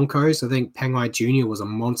the Broncos, I think Pangai Jr. was a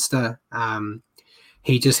monster.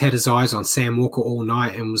 He just had his eyes on Sam Walker all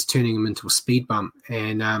night and was turning him into a speed bump.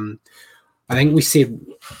 And I think we said,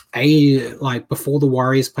 before the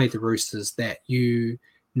Warriors played the Roosters, that you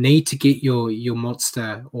need to get your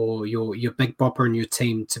monster or your big bopper in your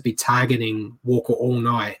team to be targeting Walker all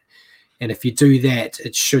night. And if you do that,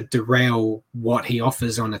 it should derail what he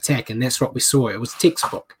offers on attack. And that's what we saw. It was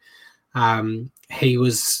textbook. He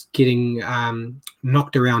was getting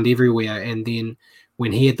knocked around everywhere. And then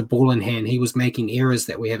when he had the ball in hand, he was making errors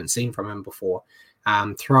that we haven't seen from him before.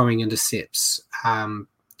 Throwing intercepts,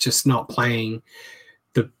 just not playing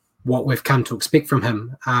what we've come to expect from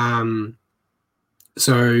him.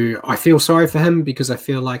 So I feel sorry for him, because I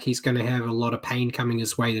feel like he's going to have a lot of pain coming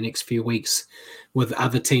his way the next few weeks with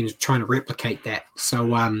other teams trying to replicate that.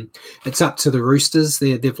 So it's up to the Roosters.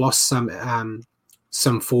 They've lost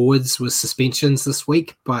some forwards with suspensions this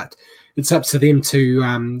week, but it's up to them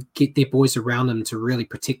to get their boys around them to really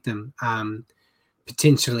protect them.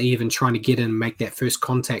 Potentially even trying to get in and make that first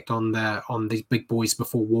contact on these big boys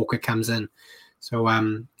before Walker comes in. So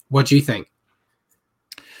what do you think?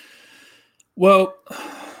 Well,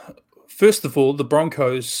 first of all, the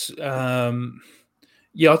Broncos, I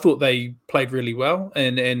thought they played really well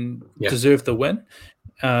and deserved the win.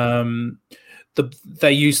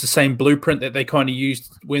 They used the same blueprint that they kind of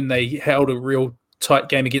used when they held a real tight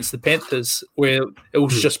game against the Panthers, where it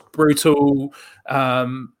was just brutal.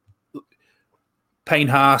 Payne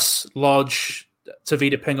Haas, Lodge,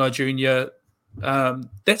 Tavita Pangai Jr.,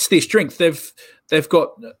 that's their strength. They've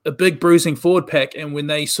got a big bruising forward pack, and when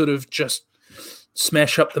they sort of just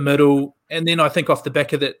smash up the middle, and then I think off the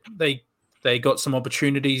back of that, they got some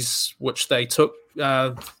opportunities which they took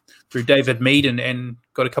through David Mead and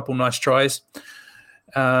got a couple nice tries.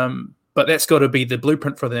 But that's got to be the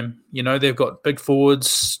blueprint for them. You know, they've got big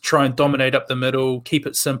forwards, try and dominate up the middle, keep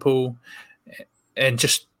it simple, and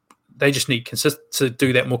they just need to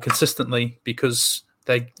do that more consistently, because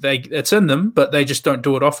It's in them, but they just don't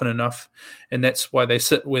do it often enough, and that's why they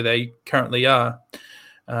sit where they currently are.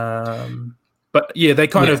 But yeah, they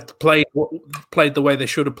kind of played the way they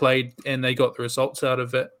should have played, and they got the results out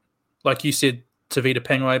of it. Like you said, Tavita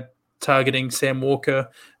Pangai targeting Sam Walker.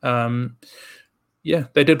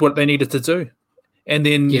 They did what they needed to do. And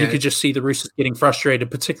then you could just see the Roosters getting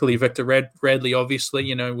frustrated, particularly Victor Radley,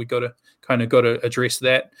 obviously. We got to address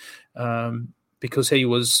that because he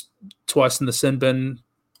was twice in the sin bin,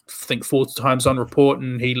 I think 4 times on report,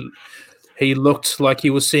 and he looked like he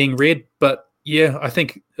was seeing red. But yeah, I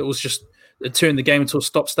think it turned the game into a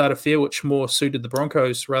stop-start affair, which more suited the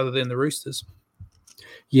Broncos rather than the Roosters.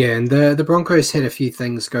 Yeah, and the Broncos had a few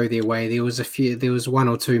things go their way. There was 1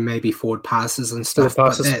 or 2 maybe forward passes and stuff.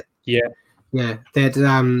 That's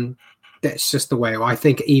just the way. I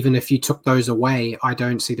think even if you took those away, I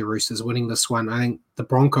don't see the Roosters winning this one. I think the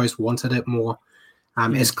Broncos wanted it more,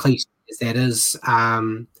 as cliche as that is.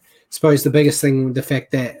 I suppose the biggest thing, the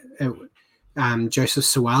fact that Joseph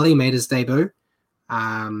Suaalii made his debut.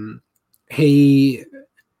 He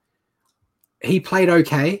played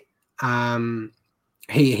okay.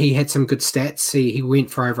 He had some good stats. He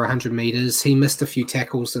went for over 100 meters. He missed a few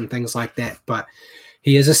tackles and things like that, but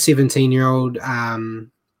he is a 17-year-old.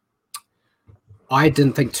 I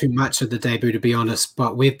didn't think too much of the debut, to be honest,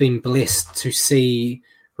 but we've been blessed to see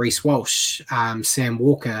Reece Walsh, Sam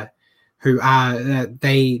Walker, who are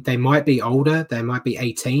they might be older, they might be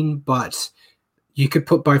 18, but you could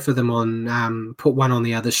put both of them on, put one on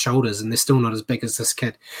the other's shoulders, and they're still not as big as this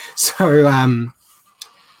kid. So, I'm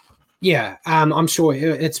sure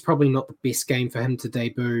it's probably not the best game for him to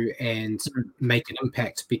debut and make an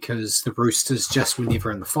impact because the Roosters just were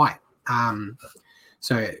never in the fight.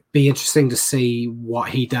 So it'd be interesting to see what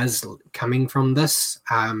he does coming from this.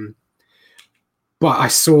 But I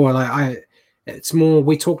saw, it's more.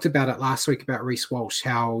 We talked about it last week about Reece Walsh.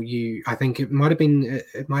 I think it might have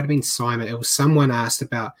been Simon. It was someone asked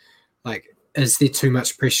about, is there too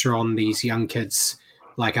much pressure on these young kids?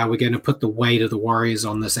 Are we going to put the weight of the Warriors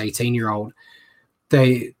on this 18-year-old?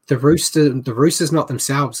 The Roosters not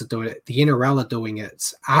themselves are doing it. The NRL are doing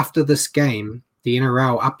it. After this game, the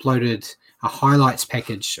NRL uploaded a highlights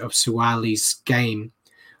package of Suaalii's game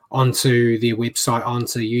onto their website,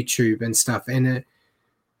 onto YouTube and stuff, and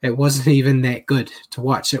it wasn't even that good to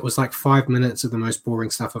watch. It was 5 minutes of the most boring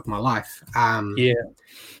stuff of my life. And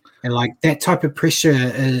that type of pressure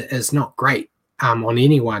is not great on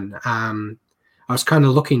anyone. I was kind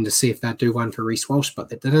of looking to see if they'd do one for Reece Walsh, but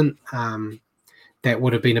they didn't. That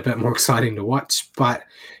would have been a bit more exciting to watch. But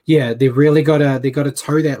yeah, they really got to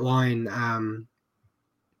toe that line.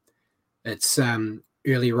 It's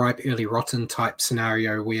early ripe, early rotten type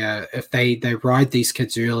scenario where if they ride these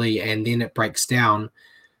kids early and then it breaks down,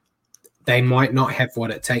 they might not have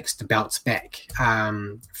what it takes to bounce back.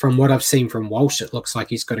 From what I've seen from Walsh, it looks like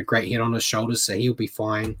he's got a great head on his shoulders, so he'll be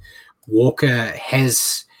fine. Walker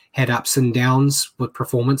has had ups and downs with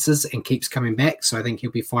performances and keeps coming back, so I think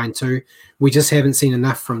he'll be fine too. We just haven't seen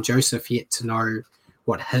enough from Joseph yet to know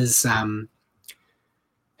what his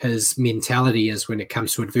mentality is when it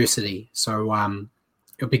comes to adversity. So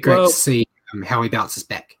it'll be great to see how he bounces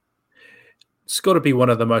back. It's got to be one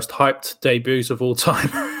of the most hyped debuts of all time.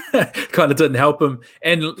 Kind of didn't help him.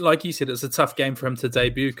 And like you said, it's a tough game for him to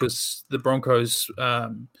debut because the Broncos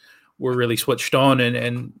were really switched on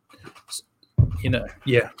and it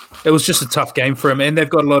was just a tough game for him. And they've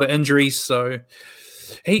got a lot of injuries, so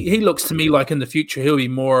he looks to me like in the future he'll be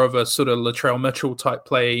more of a sort of Latrell Mitchell type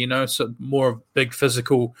player, so more of big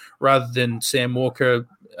physical rather than Sam Walker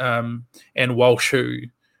and Walsh, who,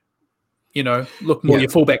 look more your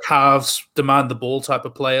fullback halves, demand the ball type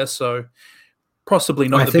of player. So possibly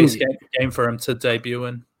not the best game for him to debut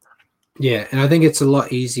in. Yeah, and I think it's a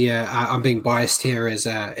lot easier. I'm being biased here as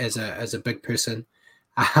a big person.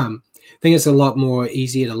 I think it's a lot more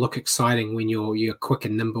easier to look exciting when you're quick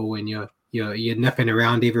and nimble and you're nipping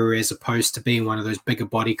around everywhere as opposed to being one of those bigger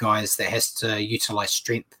body guys that has to utilize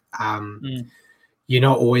strength. You're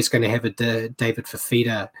not always going to have a David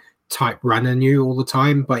Fifita type run in you all the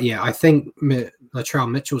time. But yeah, I think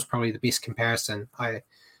Latrell Mitchell is probably the best comparison. I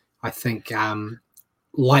think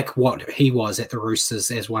like what he was at the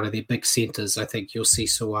Roosters as one of their big centers, I think you'll see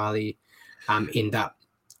Suaalii end up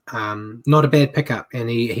not a bad pickup, and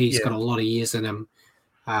he's got a lot of years in him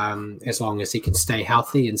as long as he can stay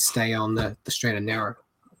healthy and stay on the straight and narrow.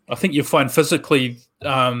 I think you'll find physically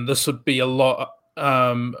this would be a lot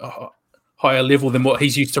higher level than what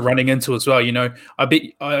he's used to running into as well.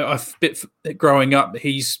 I bet growing up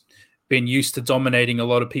he's been used to dominating a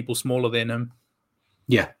lot of people smaller than him.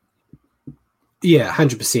 Yeah,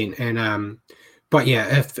 100%. And But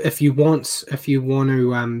yeah, if you want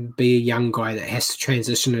to be a young guy that has to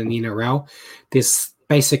transition in the NRL, there's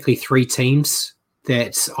basically 3 teams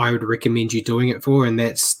that I would recommend you doing it for, and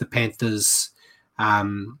that's the Panthers,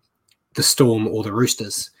 the Storm, or the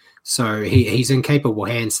Roosters. So he's in capable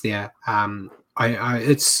hands there.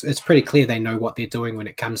 It's pretty clear they know what they're doing when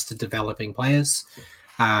it comes to developing players,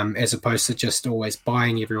 as opposed to just always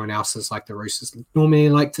buying everyone else's like the Roosters normally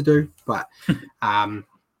like to do. But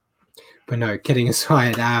no, kidding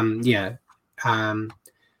aside,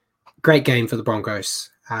 great game for the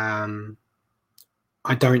Broncos. I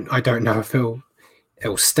don't know if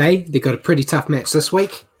it'll stay. They've got a pretty tough match this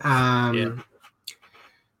week.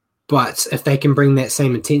 But if they can bring that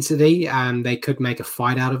same intensity, they could make a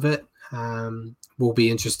fight out of it. Will be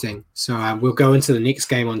interesting. So we'll go into the next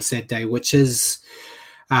game on Saturday, which is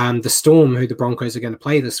the Storm, who the Broncos are going to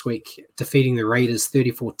play this week, defeating the Raiders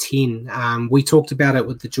 34-10. We talked about it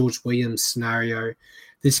with the George Williams scenario.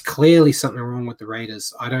 There's clearly something wrong with the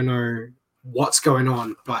Raiders. I don't know what's going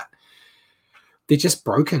on, but they're just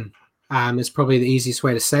broken. It's probably the easiest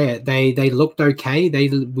way to say it. They looked okay. They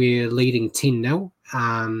were leading 10-0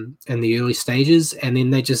 in the early stages, and then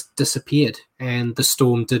they just disappeared. And the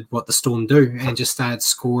Storm did what the Storm do and just started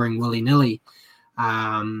scoring willy-nilly.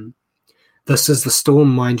 This is the Storm,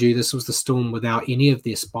 mind you. This was the Storm without any of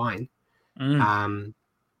their spine.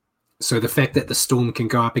 So the fact that the Storm can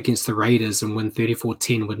go up against the Raiders and win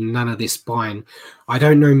 34-10 with none of their spine, I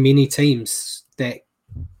don't know many teams that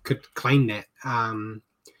could claim that.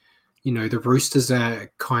 The Roosters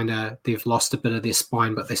are they've lost a bit of their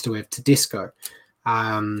spine, but they still have Tedesco.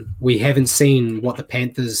 We haven't seen what the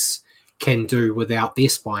Panthers can do without their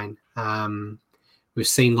spine. We've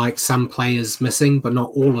seen like some players missing, but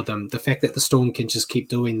not all of them. The fact that the Storm can just keep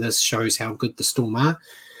doing this shows how good the Storm are.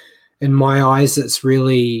 In my eyes, it's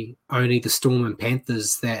really only the Storm and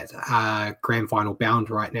Panthers that are grand final bound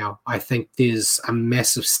right now. I think there's a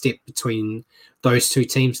massive step between those 2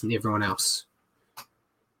 teams and everyone else.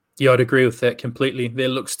 Yeah, I'd agree with that completely. There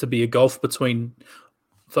looks to be a gulf between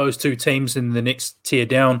those 2 teams in the next tier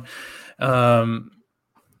down.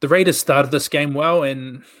 The Raiders started this game well,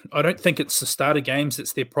 and I don't think it's the start of games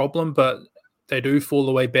that's their problem, but they do fall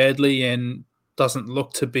away badly and doesn't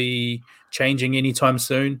look to be changing anytime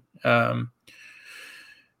soon. Granted,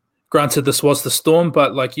 this was the Storm,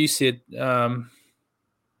 but like you said, no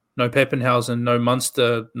Pappenhausen, no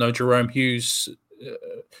Munster, no Jerome Hughes,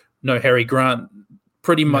 no Harry Grant,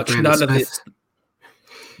 pretty much none of it.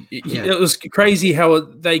 It was crazy how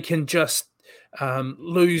they can just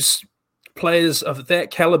lose players of that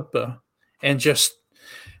caliber and just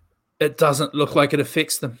it doesn't look like it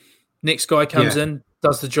affects them. Next guy comes in,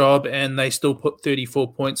 does the job, and they still put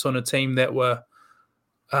 34 points on a team that were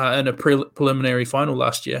in a preliminary final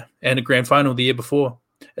last year and a grand final the year before.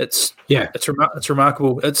 It's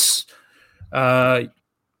remarkable. It's their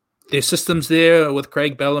systems there with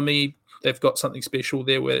Craig Bellamy. They've got something special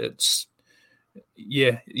there where it's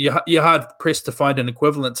you're hard pressed to find an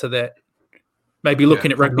equivalent to that. Maybe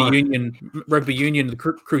looking at rugby union, the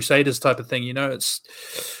Crusaders type of thing.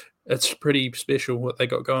 It's pretty special what they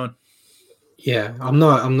got going. Yeah, I'm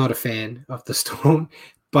not a fan of the Storm,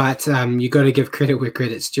 but you got to give credit where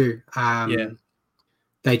credit's due.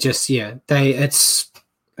 They just it's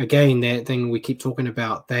again that thing we keep talking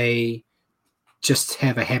about. They just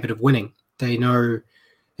have a habit of winning. They know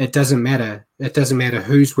it doesn't matter. It doesn't matter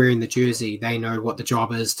who's wearing the jersey. They know what the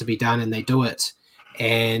job is to be done, and they do it.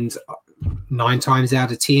 And 9 times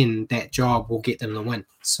out of 10, that job will get them the win.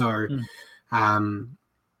 So,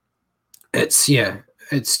 it's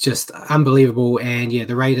just unbelievable. And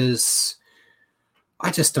the Raiders,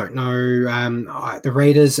 I just don't know. The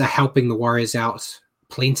Raiders are helping the Warriors out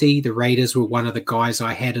plenty. The Raiders were one of the guys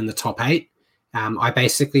I had in the top 8. I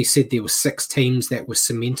basically said there were 6 teams that were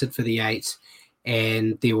cemented for the 8,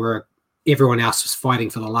 and everyone else was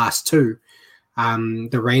fighting for the last 2.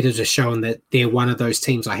 The Raiders are showing that they're one of those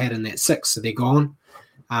teams I had in that 6, so they're gone.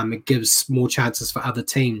 It gives more chances for other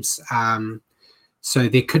teams. So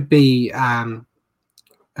there could be a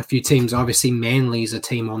few teams. Obviously, Manly's a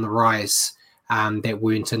team on the rise that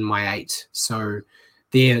weren't in my 8. So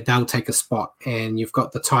they'll take a spot. And you've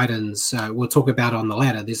got the Titans. We'll talk about on the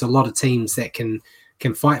ladder. There's a lot of teams that can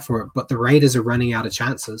fight for it, but the Raiders are running out of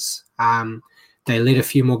chances. They let a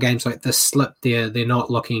few more games like this slip. They're not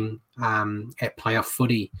looking at playoff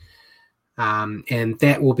footy. And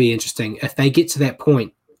that will be interesting. If they get to that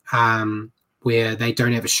point where they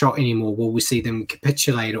don't have a shot anymore, will we see them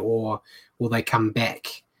capitulate or will they come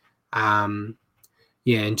back? And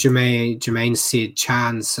Jermaine said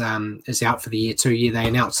Chance is out for the year 2. They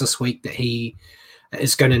announced this week that he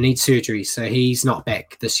is going to need surgery. So he's not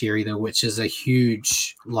back this year either, which is a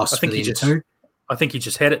huge loss for them too. I think he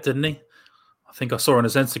just had it, didn't he? I think I saw on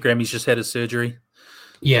his Instagram he's just had his surgery.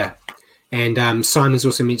 Yeah. And Simon's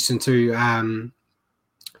also mentioned too,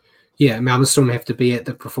 Melbourne Storm have to be at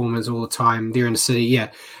the performance all the time. They're in the city.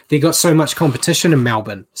 Yeah, they got so much competition in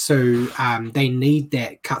Melbourne. So they need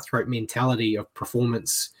that cutthroat mentality of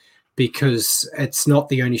performance because it's not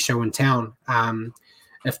the only show in town.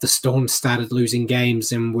 If the Storm started losing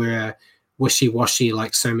games and were wishy-washy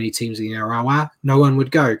like so many teams in the NRL, no one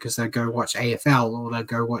would go because they'd go watch AFL or they'd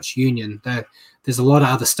go watch Union. There's a lot of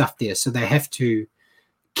other stuff there. So they have to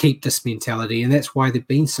keep this mentality, and that's why they've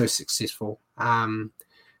been so successful.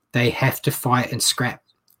 They have to fight and scrap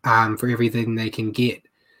for everything they can get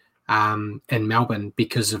in Melbourne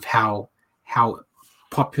because of how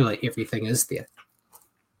popular everything is there.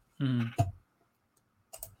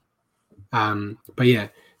 But yeah,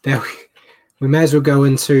 we may as well go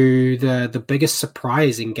into the biggest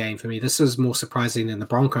surprising game for me. This is more surprising than the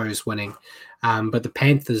Broncos winning, but the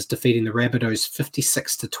Panthers defeating the Rabbitohs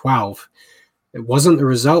 56-12. It wasn't the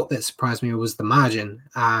result that surprised me; it was the margin.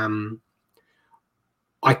 I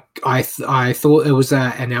thought it was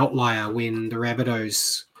an outlier when the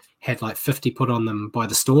Rabbitohs had like 50 put on them by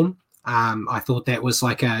the Storm. I thought that was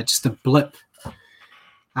like just a blip,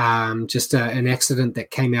 just an accident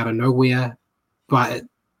that came out of nowhere. But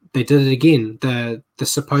they did it again. The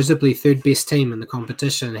supposedly third best team in the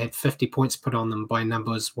competition had 50 points put on them by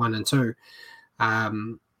numbers 1 and 2.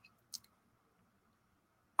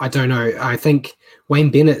 I don't know. I think Wayne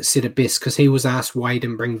Bennett said it best because he was asked why he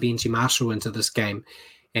didn't bring Benji Marshall into this game.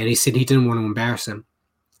 And he said he didn't want to embarrass him.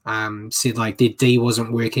 Said like their D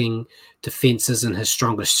wasn't working. Defense isn't his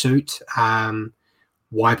strongest suit.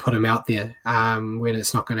 Why put him out there when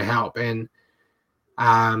it's not going to help? And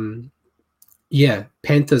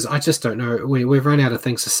Panthers, I just don't know. We've run out of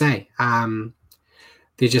things to say.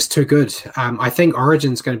 They're just too good. I think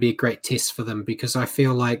Origin's going to be a great test for them because I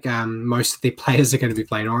feel like most of their players are going to be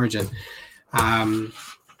playing Origin. And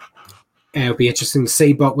it'll be interesting to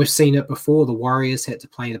see, but we've seen it before. The Warriors had to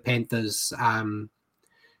play the Panthers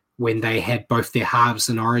when they had both their halves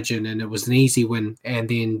in Origin, and it was an easy win. And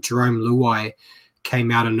then Jerome Luai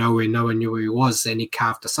came out of nowhere. No one knew who he was, and he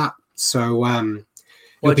carved us up. So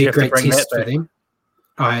it'll be a great test for them.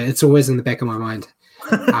 It's always in the back of my mind.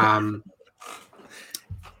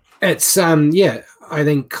 It's I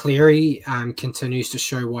think Cleary continues to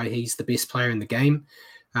show why he's the best player in the game.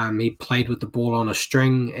 He played with the ball on a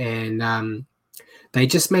string, and they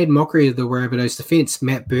just made mockery of the Rabbitohs defense.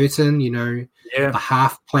 Matt Burton, the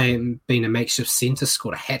half player being a makeshift centre,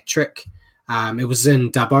 scored a hat trick. It was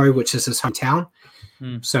in Dubbo, which is his hometown.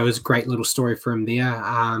 So it was a great little story for him there.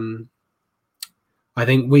 I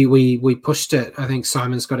think we pushed it. I think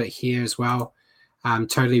Simon's got it here as well.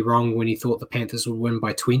 Totally wrong when he thought the Panthers would win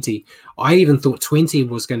by 20. I even thought 20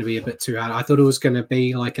 was going to be a bit too hard. I thought it was going to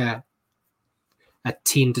be like a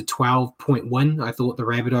 10 to 12 point win. I thought the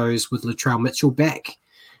Rabbitohs with Latrell Mitchell back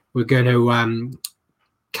were going to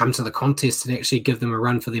come to the contest and actually give them a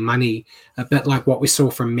run for their money, a bit like what we saw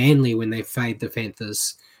from Manly when they played the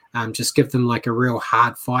Panthers. Just give them like a real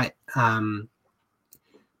hard fight.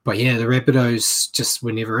 But yeah, the Rabbitohs just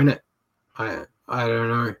were never in it. I don't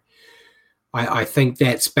know. I think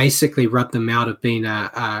that's basically rubbed them out of being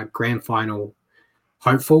a grand final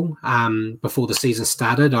hopeful. Before the season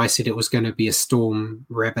started, I said it was going to be a Storm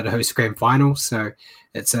Rabbitohs grand final. So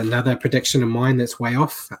it's another prediction of mine that's way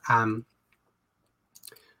off. I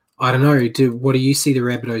don't know. What do you see the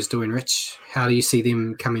Rabbitohs doing, Rich? How do you see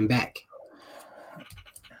them coming back?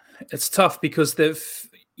 It's tough because they've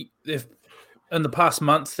in the past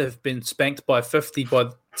month they've been spanked by 50 by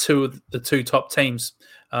the two top teams.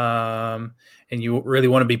 And you really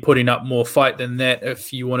want to be putting up more fight than that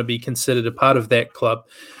if you want to be considered a part of that club.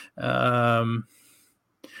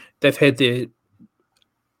 They've had their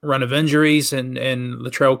run of injuries and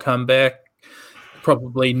Latrell come back,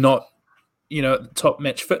 probably not, top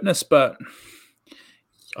match fitness, but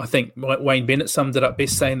I think Wayne Bennett summed it up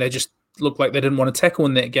best saying they just looked like they didn't want to tackle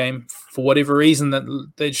in that game for whatever reason, that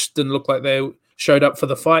they just didn't look like they showed up for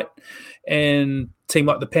the fight. And team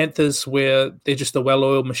like the Panthers, where they're just a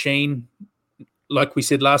well-oiled machine, like we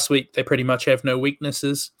said last week, they pretty much have no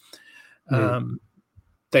weaknesses.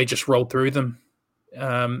 They just rolled through them,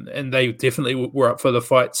 and they definitely were up for the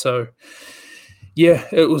fight. So, yeah,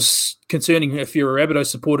 it was concerning if you're a Rabbitohs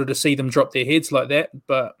supporter to see them drop their heads like that.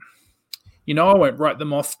 But, I won't write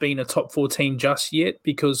them off being a top 4 team just yet,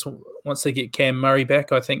 because once they get Cam Murray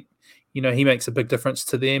back, I think, he makes a big difference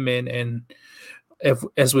to them. And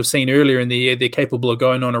as we've seen earlier in the year, they're capable of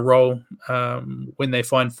going on a roll when they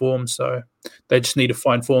find form. So they just need to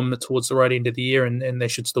find form towards the right end of the year, and they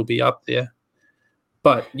should still be up there.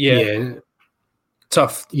 But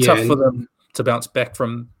tough for them to bounce back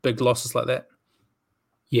from big losses like that.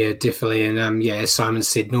 Yeah, definitely. And as Simon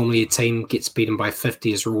said, normally a team gets beaten by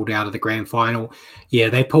 50 is ruled out of the grand final. Yeah,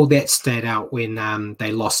 they pulled that stat out when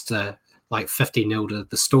they lost like 50-0 to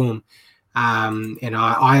the Storm. And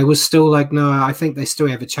I was still like, no, I think they still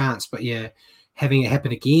have a chance. But yeah, having it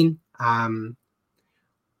happen again,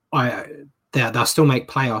 they'll still make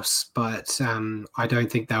playoffs, but I don't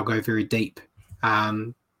think they'll go very deep.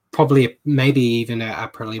 Probably maybe even a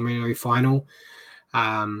preliminary final.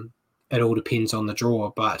 It all depends on the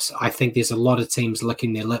draw, but I think there's a lot of teams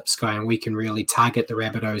licking their lips going, we can really target the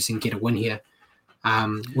Rabbitohs and get a win here,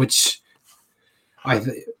 which I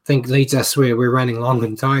think leads us, we're running long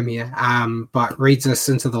in time here, but leads us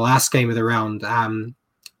into the last game of the round,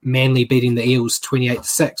 Manly beating the Eels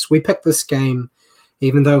 28-6. We picked this game,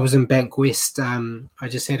 even though it was in Bankwest. I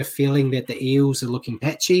just had a feeling that the Eels are looking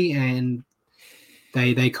patchy, and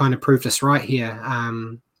they kind of proved us right here.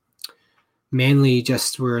 Manly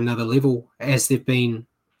just were another level, as they've been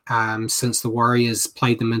since the Warriors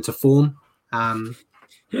played them into form.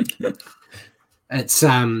 It's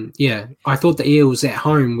I thought the Eels at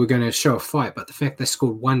home were going to show a fight, but the fact they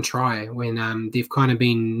scored one try when they've kind of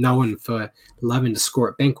been known for loving to score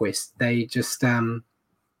at Bankwest, they just didn't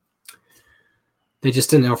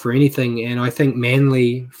offer anything. And I think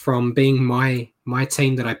Manly, from being my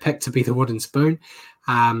team that I picked to be the Wooden Spoon,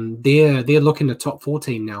 they're looking the top 4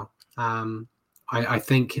 team now. I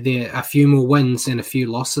think there are a few more wins and a few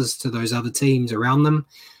losses to those other teams around them.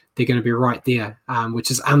 They're going to be right there, which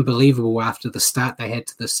is unbelievable after the start they had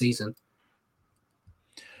to this season.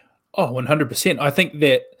 Oh, 100%. I think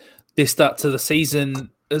that their start to the season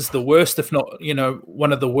is the worst, if not,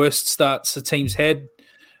 one of the worst starts the team's had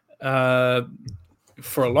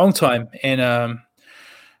for a long time. And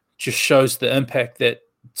just shows the impact that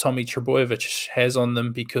Tommy Trbojevic has on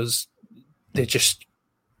them, because they're just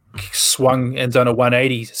swung and done a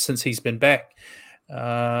 180 since he's been back.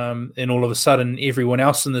 And all of a sudden, everyone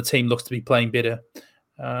else in the team looks to be playing better.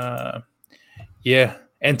 And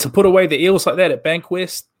to put away the Eels like that at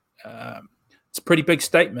Bankwest, it's a pretty big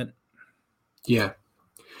statement. Yeah.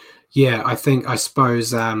 I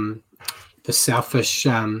suppose the selfish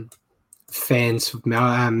fans of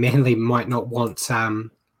Manly might not want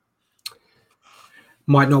him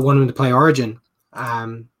to play Origin.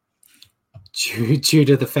 Due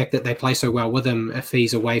to the fact that they play so well with him. If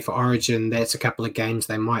he's away for Origin, that's a couple of games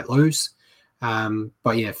they might lose.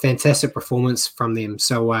 But yeah, fantastic performance from them.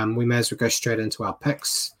 So we may as well go straight into our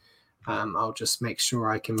picks. I'll just make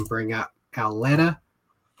sure I can bring up our ladder.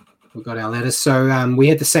 We've got our ladder. So we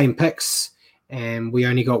had the same picks, and we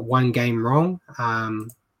only got one game wrong.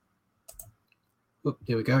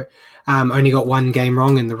 There we go. Only got one game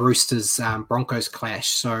wrong in the Roosters Broncos clash.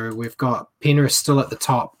 So we've got Penrith still at the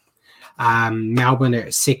top. Melbourne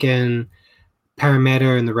at second,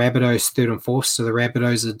 Parramatta and the Rabbitohs third and fourth. So the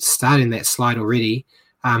Rabbitohs are starting that slide already.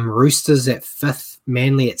 Roosters at fifth,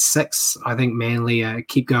 Manly at sixth. I think Manly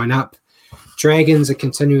keep going up. Dragons are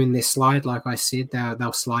continuing their slide. Like I said,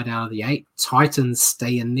 they'll slide out of the 8. Titans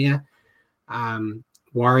stay in there.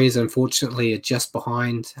 Warriors, unfortunately, are just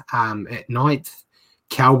behind at 9th.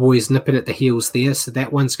 Cowboys nipping at the heels there. So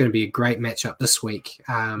that one's going to be a great matchup this week.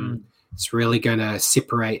 It's really going to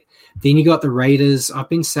separate. Then you got the Raiders. I've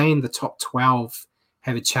been saying the top 12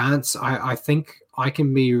 have a chance. I think I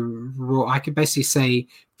can basically say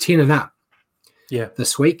 10 and up. Yeah.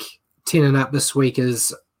 This week. 10 and up this week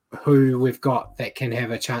is who we've got that can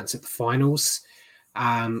have a chance at the finals.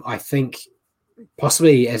 I think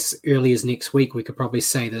possibly as early as next week, we could probably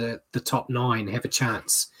say that the top 9 have a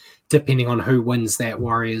chance, depending on who wins that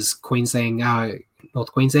Warriors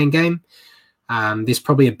North Queensland game. There's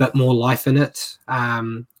probably a bit more life in it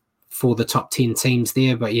for the top 10 teams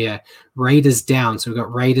there. But yeah, Raiders down. So we've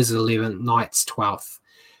got Raiders 11th, Knights 12th,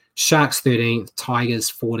 Sharks 13th, Tigers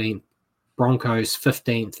 14th, Broncos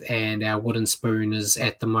 15th, and our Wooden Spoon is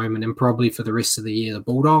at the moment, and probably for the rest of the year, the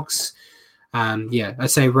Bulldogs. I'd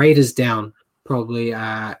say Raiders down, probably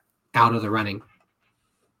out of the running.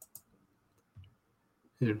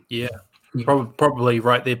 Yeah, probably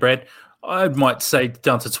right there, Brad. I might say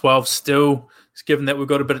down to 12 still, given that we've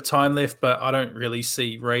got a bit of time left, but I don't really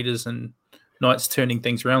see Raiders and Knights turning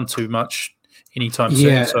things around too much anytime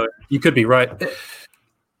soon. So you could be right.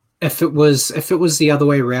 If it was the other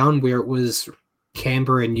way around, where it was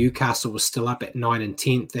Canberra and Newcastle was still up at 9 and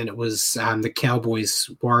 10th, and it was the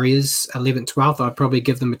Cowboys Warriors 11th, 12th, I'd probably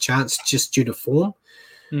give them a chance just due to form.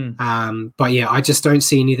 But yeah, I just don't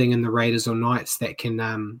see anything in the Raiders or Knights that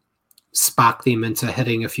can spark them into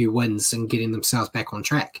hitting a few wins and getting themselves back on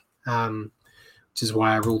track, which is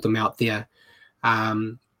why I ruled them out there.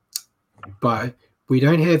 But we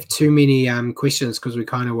don't have too many questions because we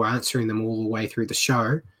kind of were answering them all the way through the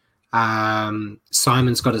show.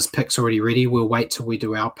 Simon's got his picks already ready. We'll wait till we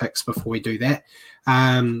do our picks before we do that.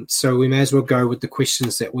 So we may as well go with the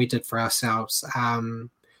questions that we did for ourselves.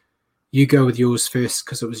 You go with yours first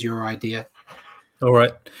because it was your idea. All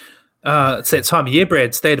right. It's that time of year,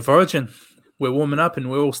 Brad, State of Origin. We're warming up and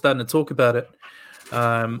we're all starting to talk about it.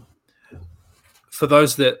 For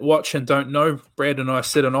those that watch and don't know, Brad and I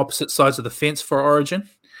sit on opposite sides of the fence for Origin.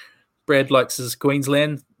 Brad likes his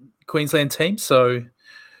Queensland team. So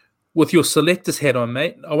with your selector's hat on,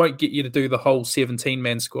 mate, I won't get you to do the whole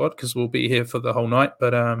 17-man squad because we'll be here for the whole night.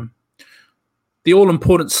 But the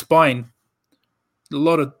all-important spine, a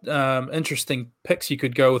lot of interesting picks you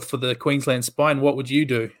could go with for the Queensland spine. What would you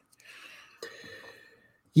do?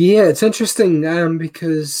 Yeah, it's interesting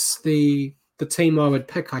because the team I would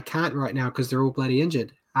pick, I can't right now because they're all bloody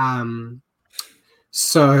injured.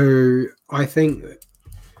 So I think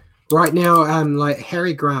right now, like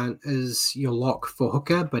Harry Grant is your lock for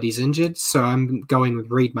hooker, but he's injured. So I'm going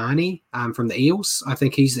with Reed Mahoney from the Eels. I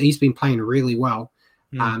think he's been playing really well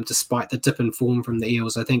despite the dip in form from the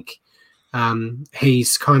Eels. I think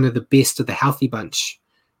he's kind of the best of the healthy bunch.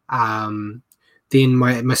 Then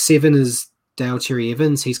my 7 is Dale Cherry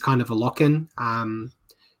Evans. He's kind of a lock-in.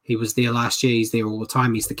 He was there last year. He's there all the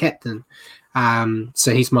time. He's the captain.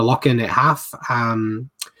 So he's my lock-in at half.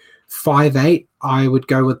 5'8", I would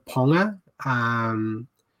go with Ponga. I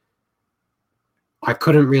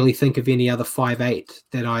couldn't really think of any other 5'8"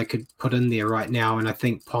 that I could put in there right now, and I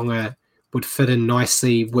think Ponga would fit in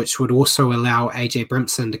nicely, which would also allow AJ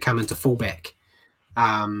Brimson to come into fullback.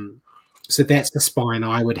 So that's the spine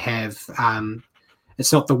I would have.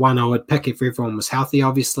 It's not the one I would pick if everyone was healthy,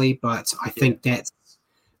 obviously, but I think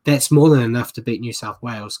that's more than enough to beat New South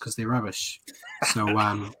Wales because they're rubbish. So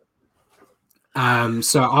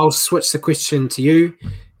so I'll switch the question to you,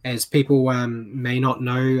 as people may not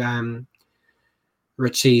know.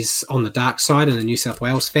 Richie's on the dark side and a New South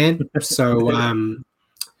Wales fan. So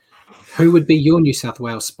who would be your New South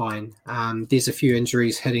Wales spine? There's a few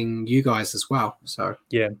injuries hitting you guys as well. So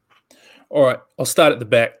yeah. All right, I'll start at the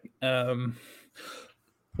back.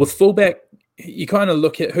 With fullback, you kind of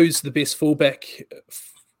look at who's the best fullback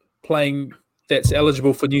playing that's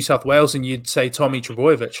eligible for New South Wales, and you'd say Tommy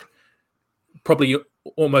Trbojevic. Probably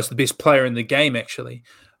almost the best player in the game, actually.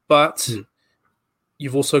 But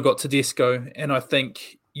you've also got Tedesco, and I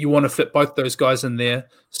think you want to fit both those guys in there.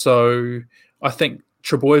 So I think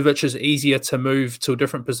Trbojevic is easier to move to a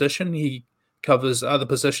different position. He covers other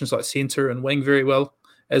positions like centre and wing very well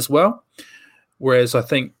as well. Whereas I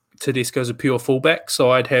think Tedesco's a pure fullback,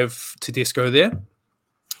 so I'd have Tedesco there.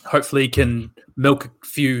 Hopefully he can milk a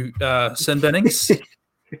few sin binnings.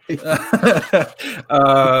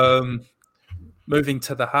 Moving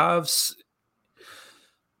to the halves,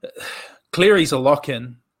 Cleary's a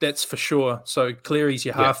lock-in, that's for sure. So Cleary's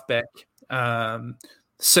your halfback.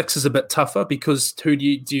 6 is a bit tougher because who do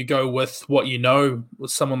you go with? What you know,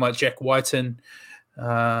 with someone like Jack Whiten,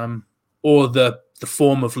 or the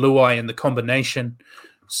form of Luai and the combination.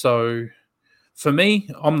 So for me,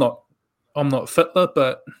 I'm not Fittler,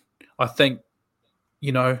 but I think,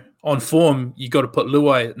 on form you got to put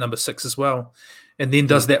Luai at number 6 as well. And then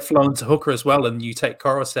does that flow into hooker as well, and you take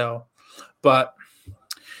Coruscant. But,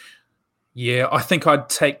 yeah, I think I'd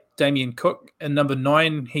take Damien Cook at number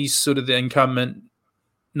 9. He's sort of the incumbent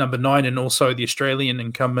number 9 and also the Australian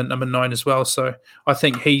incumbent number 9 as well. So I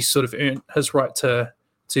think he's sort of earned his right to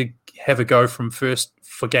have a go from first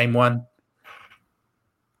for game 1.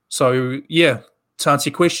 So, yeah, to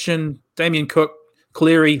answer your question, Damien Cook,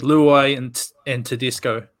 Cleary, Luai, and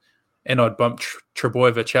Tedesco. And I'd bump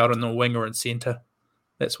Trbojevic out on the wing or in centre.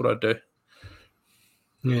 That's what I'd do.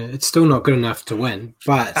 Yeah, it's still not good enough to win,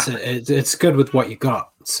 but it's good with what you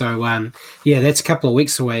got. So, that's a couple of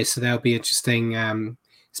weeks away, so that'll be interesting,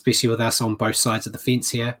 especially with us on both sides of the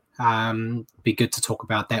fence here. Be good to talk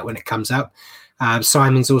about that when it comes up.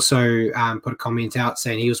 Simon's also put a comment out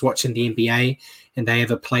saying he was watching the NBA and they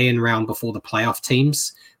have a play-in round before the playoff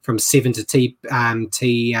teams from 7 to 10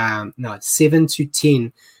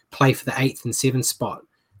 play for the 8th and 7th spot.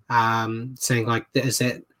 Saying like, is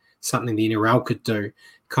that something the NRL could do?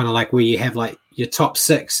 Kind of like where you have like your top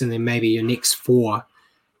 6 and then maybe your next 4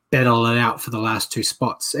 battle it out for the last 2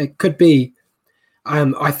 spots. It could be,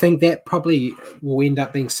 I think that probably will end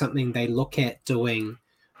up being something they look at doing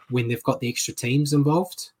when they've got the extra teams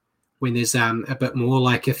involved. when there's a bit more.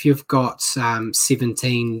 Like if you've got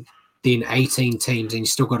 17, then 18 teams, and you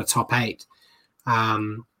still got a top 8,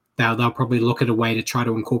 they'll probably look at a way to try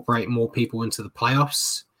to incorporate more people into the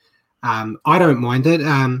playoffs. I don't mind it.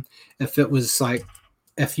 If it was like,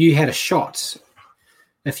 if you had a shot,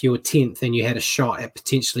 if you were 10th and you had a shot at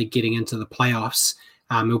potentially getting into the playoffs,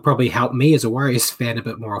 it'll probably help me as a Warriors fan a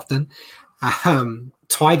bit more often.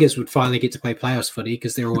 Tigers would finally get to play playoffs footy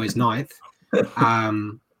because they're always 9th.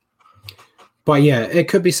 But yeah, it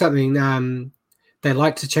could be something. They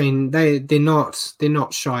like to change. They're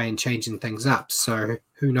not shy in changing things up. So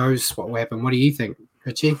who knows what will happen? What do you think,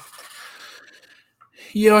 Richie?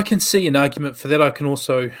 Yeah, I can see an argument for that. I can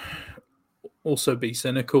also be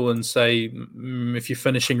cynical and say, if you're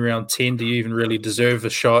finishing round 10, do you even really deserve a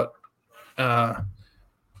shot?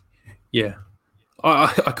 Yeah,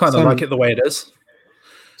 I kind of like it the way it is.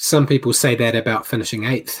 Some people say that about finishing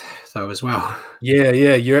 8th, though, as well. Yeah,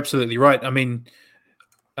 you're absolutely right. I mean,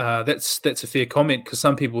 that's a fair comment, because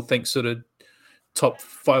some people think sort of top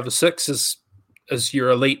 5 or 6 is your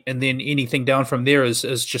elite, and then anything down from there is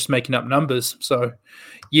just making up numbers. So,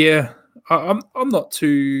 yeah, I'm not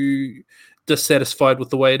too dissatisfied with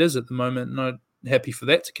the way it is at the moment, and I'm happy for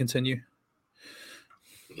that to continue.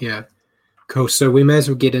 Yeah, cool. So we may as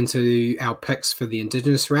well get into our picks for the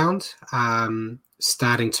Indigenous round,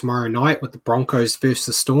 starting tomorrow night with the Broncos versus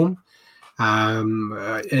the Storm.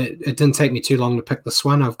 It didn't take me too long to pick this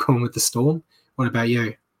one. I've gone with the Storm. What about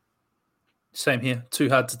you? Same here. Too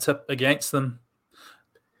hard to tip against them.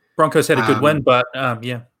 Broncos had a good win, but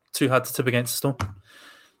too hard to tip against the Storm.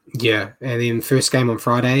 Yeah, and then first game on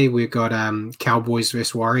Friday, we've got Cowboys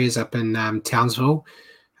versus Warriors up in Townsville.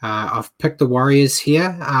 I've picked the Warriors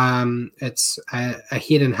here. It's a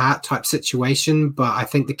head and heart type situation, but I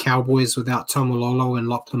think the Cowboys without Tomololo and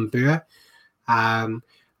Lachlan Burr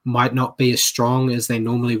might not be as strong as they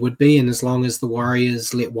normally would be. And as long as the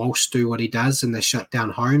Warriors let Walsh do what he does and they shut down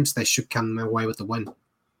Holmes, they should come away with the win.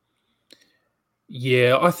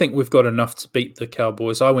 Yeah, I think we've got enough to beat the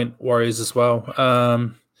Cowboys. I went Warriors as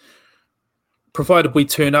well. Provided we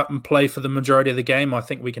turn up and play for the majority of the game, I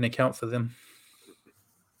think we can account for them.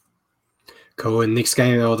 Cool. And next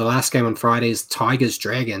game, or the last game on Friday, is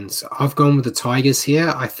Tigers-Dragons. I've gone with the Tigers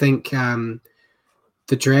here. I think the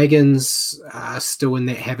Dragons are still in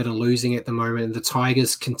that habit of losing at the moment. The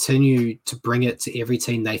Tigers continue to bring it to every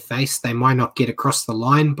team they face. They might not get across the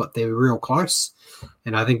line, but they're real close.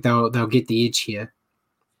 And I think they'll get the edge here.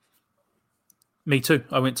 Me too.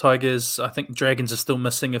 I went Tigers. I think the Dragons are still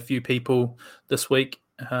missing a few people this week.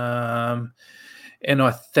 And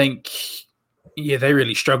I think, they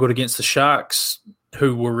really struggled against the Sharks,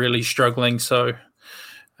 who were really struggling. So,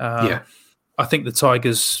 I think the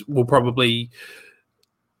Tigers will probably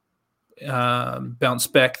bounce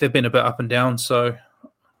back. They've been a bit up and down. So,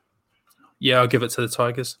 I'll give it to the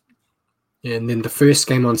Tigers. And then the first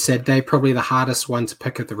game on Saturday, probably the hardest one to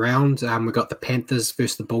pick of the round. We've got the Panthers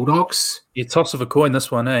versus the Bulldogs. Yeah, toss of a coin, this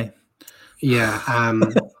one, eh? Yeah.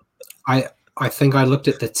 I think I looked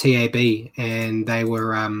at the TAB and they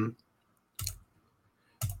were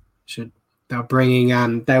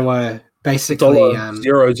they were basically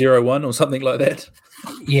 $0.001 or something like that.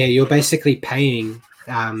 Yeah, you're basically paying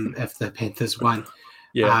if the Panthers won.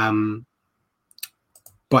 Yeah.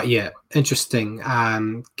 But yeah, interesting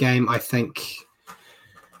game. I think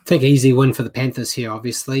easy win for the Panthers here,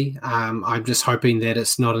 obviously. I'm just hoping that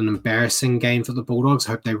it's not an embarrassing game for the Bulldogs.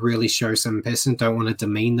 I hope they really show some passion. Don't want to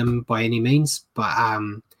demean them by any means. But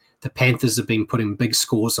the Panthers have been putting big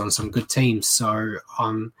scores on some good teams. So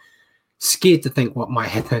I'm scared to think what might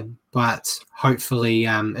happen. But hopefully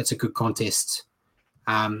it's a good contest.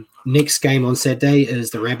 Next game on Saturday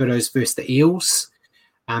is the Rabbitohs versus the Eels.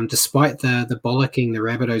 Despite the bollocking the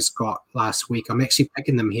Rabbitohs got last week, I'm actually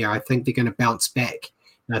picking them here. I think they're going to bounce back.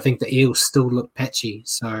 And I think the Eels still look patchy.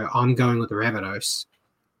 So I'm going with the Rabbitohs.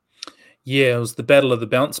 Yeah, it was the battle of the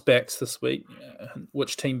bounce backs this week.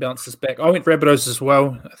 Which team bounces back? I went Rabbitohs as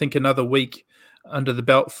well. I think another week under the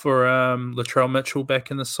belt for Latrell Mitchell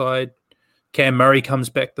back in the side. Cam Murray comes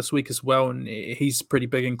back this week as well, and he's a pretty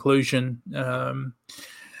big inclusion.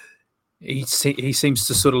 He seems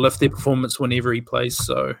to sort of lift their performance whenever he plays.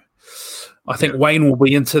 So I think Wayne will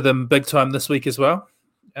be into them big time this week as well.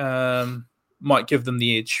 Might give them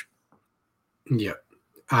the edge. Yeah.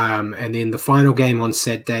 And then the final game on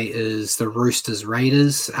Saturday is the Roosters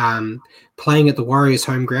Raiders playing at the Warriors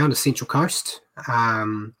home ground, Central Coast.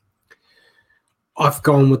 I've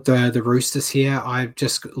gone with the Roosters here. I've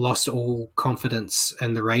just lost all confidence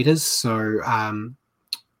in the Raiders. So,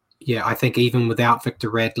 I think even without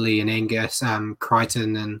Victor Radley and Angus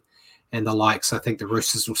Crichton and the likes. I think the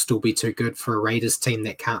Roosters will still be too good for a Raiders team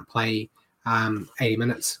that can't play 80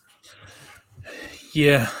 minutes.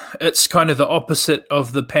 Yeah, it's kind of the opposite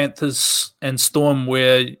of the Panthers and Storm,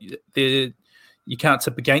 where you can't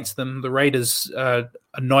tip against them. The Raiders are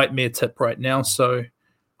a nightmare tip right now, so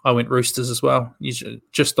I went Roosters as well.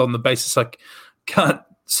 Just on the basis I can't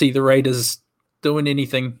see the Raiders doing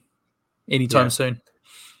anything anytime soon.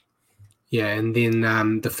 Yeah, and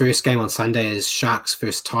then the first game on Sunday is Sharks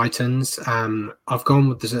versus Titans. I've gone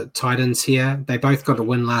with the Titans here. They both got a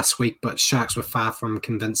win last week, but Sharks were far from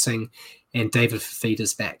convincing, and David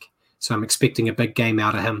Fifita's back. So I'm expecting a big game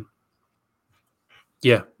out of him.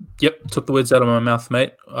 Yeah. Yep. Took the words out of my mouth,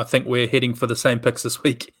 mate. I think we're heading for the same picks this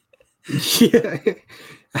week. Yeah.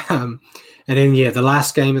 And then, the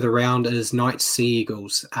last game of the round is Knights Sea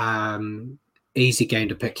Eagles. Easy game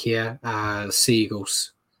to pick here. Sea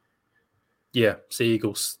Eagles. Yeah, Sea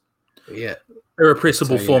Eagles. Yeah.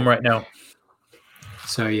 Irrepressible form right now.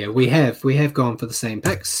 So, we have gone for the same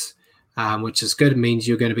picks, which is good. It means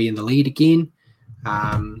you're going to be in the lead again.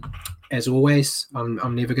 As always,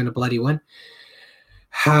 I'm never going to bloody win.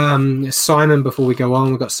 Simon, before we go on,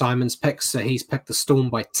 we've got Simon's picks. So he's picked the Storm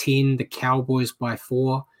by 10, the Cowboys by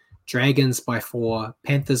 4, Dragons by 4,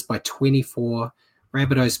 Panthers by 24,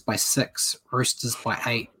 Rabbitohs by 6, Roosters by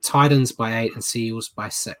 8, Titans by 8, and Seals by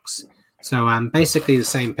 6. So basically the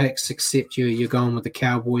same picks, except you're going with the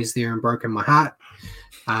Cowboys there and broken my heart.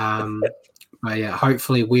 But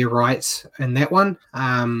hopefully we're right in that one.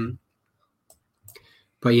 As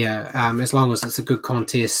long as it's a good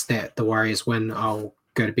contest that the Warriors win, I'll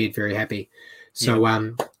go to bed very happy.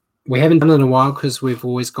 So we haven't done it in a while because we've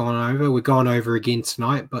always gone over. We're going over again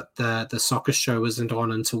tonight, but the soccer show isn't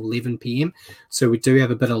on until 11 p.m. So we do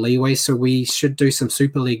have a bit of leeway. So we should do some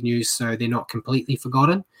Super League news so they're not completely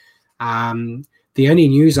forgotten. The only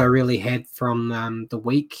news I really had from the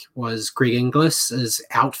week was Greg Inglis is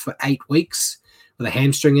out for 8 weeks with a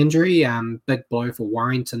hamstring injury. Big blow for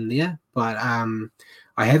Warrington there. But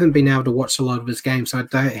I haven't been able to watch a lot of his games, so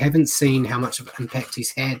I haven't seen how much of an impact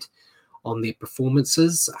he's had on their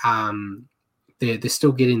performances. They're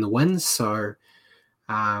still getting the wins, so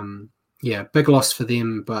big loss for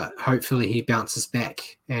them, but hopefully he bounces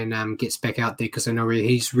back and gets back out there because I know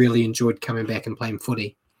he's really enjoyed coming back and playing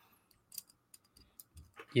footy.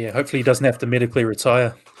 Yeah, hopefully he doesn't have to medically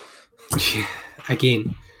retire.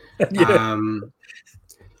 Again.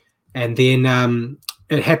 And then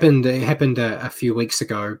it happened a few weeks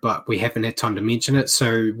ago, but we haven't had time to mention it.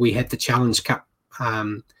 So we had the Challenge Cup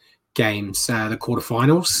games, the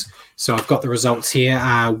quarterfinals. So I've got the results here.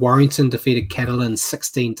 Warrington defeated Catalan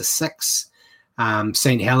 16-6.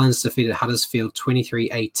 St. Helens defeated Huddersfield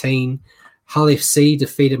 23-18. Hull FC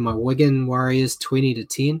defeated my Wigan Warriors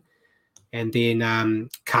 20-10. And then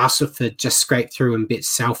Castleford just scraped through and bet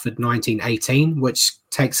Salford 19-18, which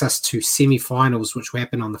takes us to semi-finals, which will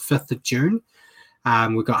happen on the 5th of June.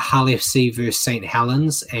 We've got Hull FC versus St.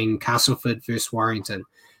 Helens and Castleford versus Warrington.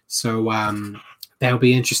 So that'll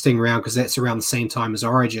be an interesting round because that's around the same time as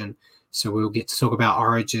Origin. So we'll get to talk about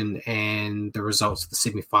Origin and the results of the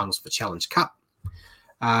semi-finals for Challenge Cup.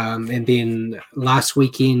 And then last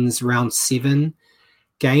weekend's round 7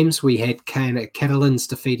 games, we had Catalans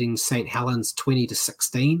defeating St. Helens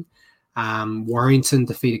 20-16. Warrington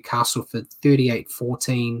defeated Castleford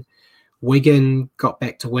 38-14. Wigan got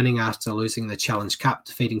back to winning after losing the Challenge Cup,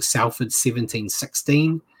 defeating Salford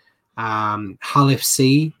 17-16. Hull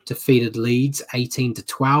FC defeated Leeds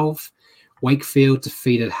 18-12. Wakefield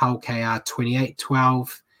defeated Hull KR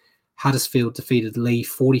 28-12. Huddersfield defeated Lee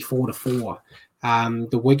 44-4.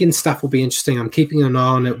 The Wigan stuff will be interesting. I'm keeping an eye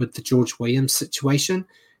on it with the George Williams situation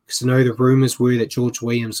because I know the rumours were that George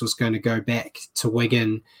Williams was going to go back to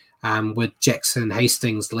Wigan with Jackson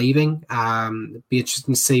Hastings leaving. It'd be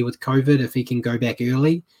interesting to see with COVID if he can go back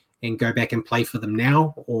early and go back and play for them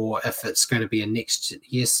now or if it's going to be a next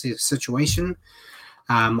year situation.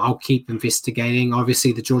 I'll keep investigating.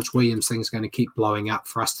 Obviously, the George Williams thing is going to keep blowing up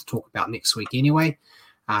for us to talk about next week anyway.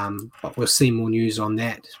 But we'll see more news on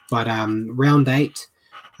that. But round 8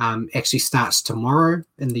 actually starts tomorrow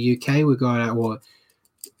in the UK.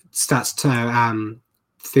 Starts to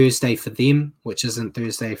Thursday for them, which isn't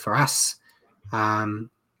Thursday for us. And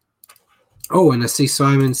I see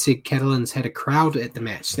Simon said Catalans had a crowd at the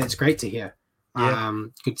match. That's great to hear. Yeah.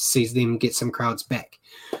 Good to see them get some crowds back.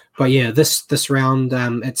 But yeah, this round,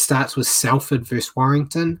 it starts with Salford versus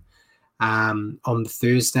Warrington. On the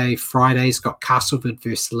Thursday, Friday's got Castleford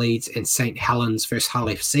versus Leeds and St. Helens versus Hull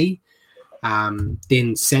FC.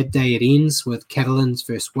 Then Saturday it ends with Catalans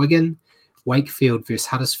versus Wigan, Wakefield versus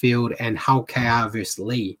Huddersfield, and Hull KR versus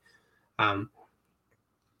Lee.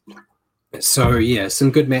 So yeah,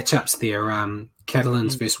 some good matchups there.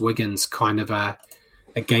 Catalans versus Wiggins, kind of a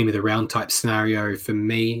game of the round type scenario for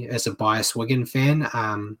me as a biased Wigan fan.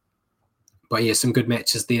 But yeah, some good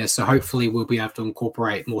matches there. So hopefully we'll be able to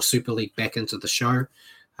incorporate more Super League back into the show.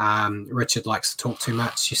 Richard likes to talk too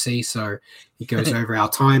much, you see, so he goes over our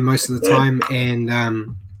time most of the time.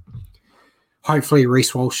 And hopefully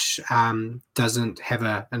Reece Walsh doesn't have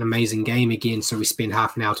an amazing game again, so we spend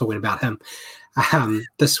half an hour talking about him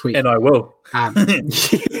this week. And I will.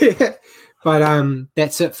 Yeah. But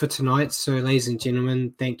that's it for tonight. So, ladies and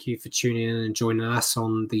gentlemen, thank you for tuning in and joining us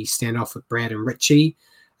on the Standoff with Brad and Richie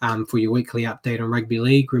for your weekly update on rugby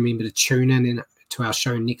league. Remember to tune in to our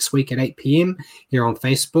show next week at 8 p.m. here on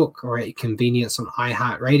Facebook or at your convenience on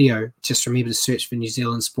iHeartRadio. Just remember to search for New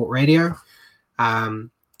Zealand Sport Radio. Nice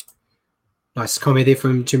comment there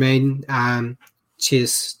from Jermaine.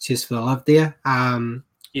 Cheers for the love there.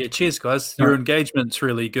 Yeah, cheers, guys. Your engagement's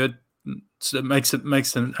really good. So it makes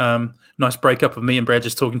a nice breakup of me and Brad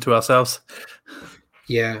just talking to ourselves.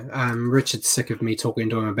 Yeah, Richard's sick of me talking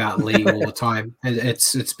to him about league all the time.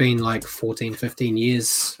 It's been like 14, 15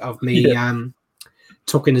 years of me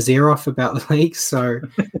talking his ear off about the league. So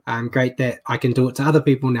great that I can do it to other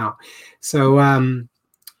people now. So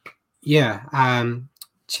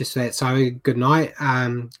cheers for that. So good night.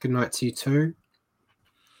 Good night to you too.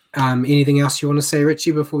 Anything else you want to say,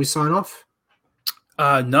 Richie, before we sign off?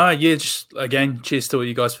 Just again, cheers to all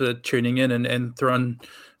you guys for tuning in and throwing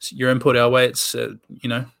your input our way. It's it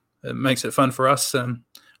makes it fun for us.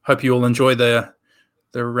 Hope you all enjoy the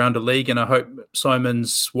round of league, and I hope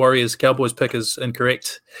Simon's Warriors Cowboys pick is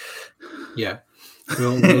incorrect. Yeah,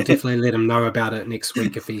 we'll definitely let him know about it next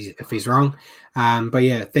week if he's wrong. But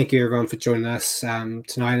yeah, thank you everyone for joining us tonight,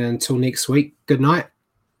 and until next week, good night.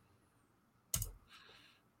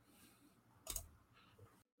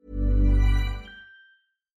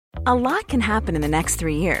 A lot can happen in the next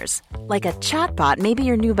 3 years. Like a chatbot may be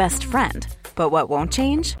your new best friend. But what won't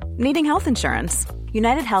change? Needing health insurance.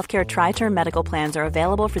 United Healthcare Tri-Term Medical Plans are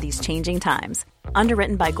available for these changing times.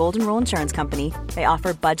 Underwritten by Golden Rule Insurance Company, they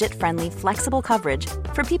offer budget-friendly, flexible coverage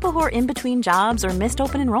for people who are in between jobs or missed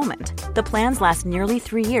open enrollment. The plans last nearly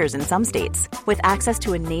 3 years in some states, with access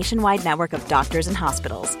to a nationwide network of doctors and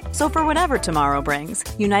hospitals. So for whatever tomorrow brings,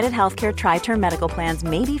 United Healthcare Tri-Term Medical Plans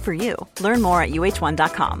may be for you. Learn more at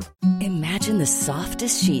uh1.com. Imagine the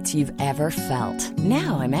softest sheets you've ever felt.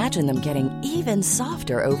 Now imagine them getting even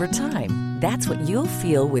softer over time. That's what you'll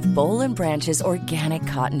feel with Boll & Branch's organic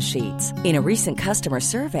cotton sheets. In a recent customer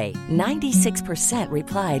survey, 96%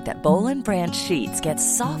 replied that Boll & Branch sheets get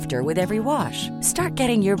softer with every wash. Start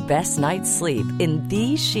getting your best night's sleep in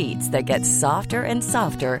these sheets that get softer and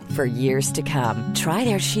softer for years to come. Try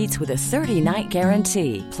their sheets with a 30-night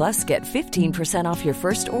guarantee. Plus, get 15% off your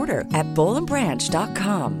first order at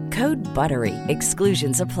bollandbranch.com. Code BUTTERY.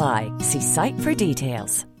 Exclusions apply. See site for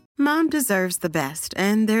details. Mom deserves the best,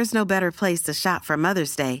 and there's no better place to shop for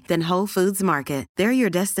Mother's Day than Whole Foods Market. They're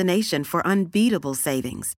your destination for unbeatable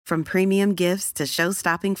savings, from premium gifts to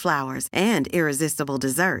show-stopping flowers and irresistible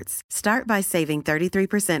desserts. Start by saving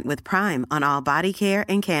 33% with Prime on all body care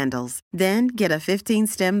and candles. Then get a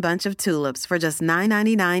 15-stem bunch of tulips for just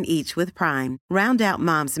 $9.99 each with Prime. Round out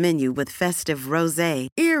Mom's menu with festive rosé,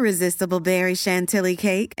 irresistible berry chantilly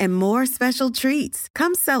cake, and more special treats.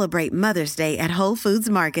 Come celebrate Mother's Day at Whole Foods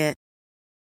Market.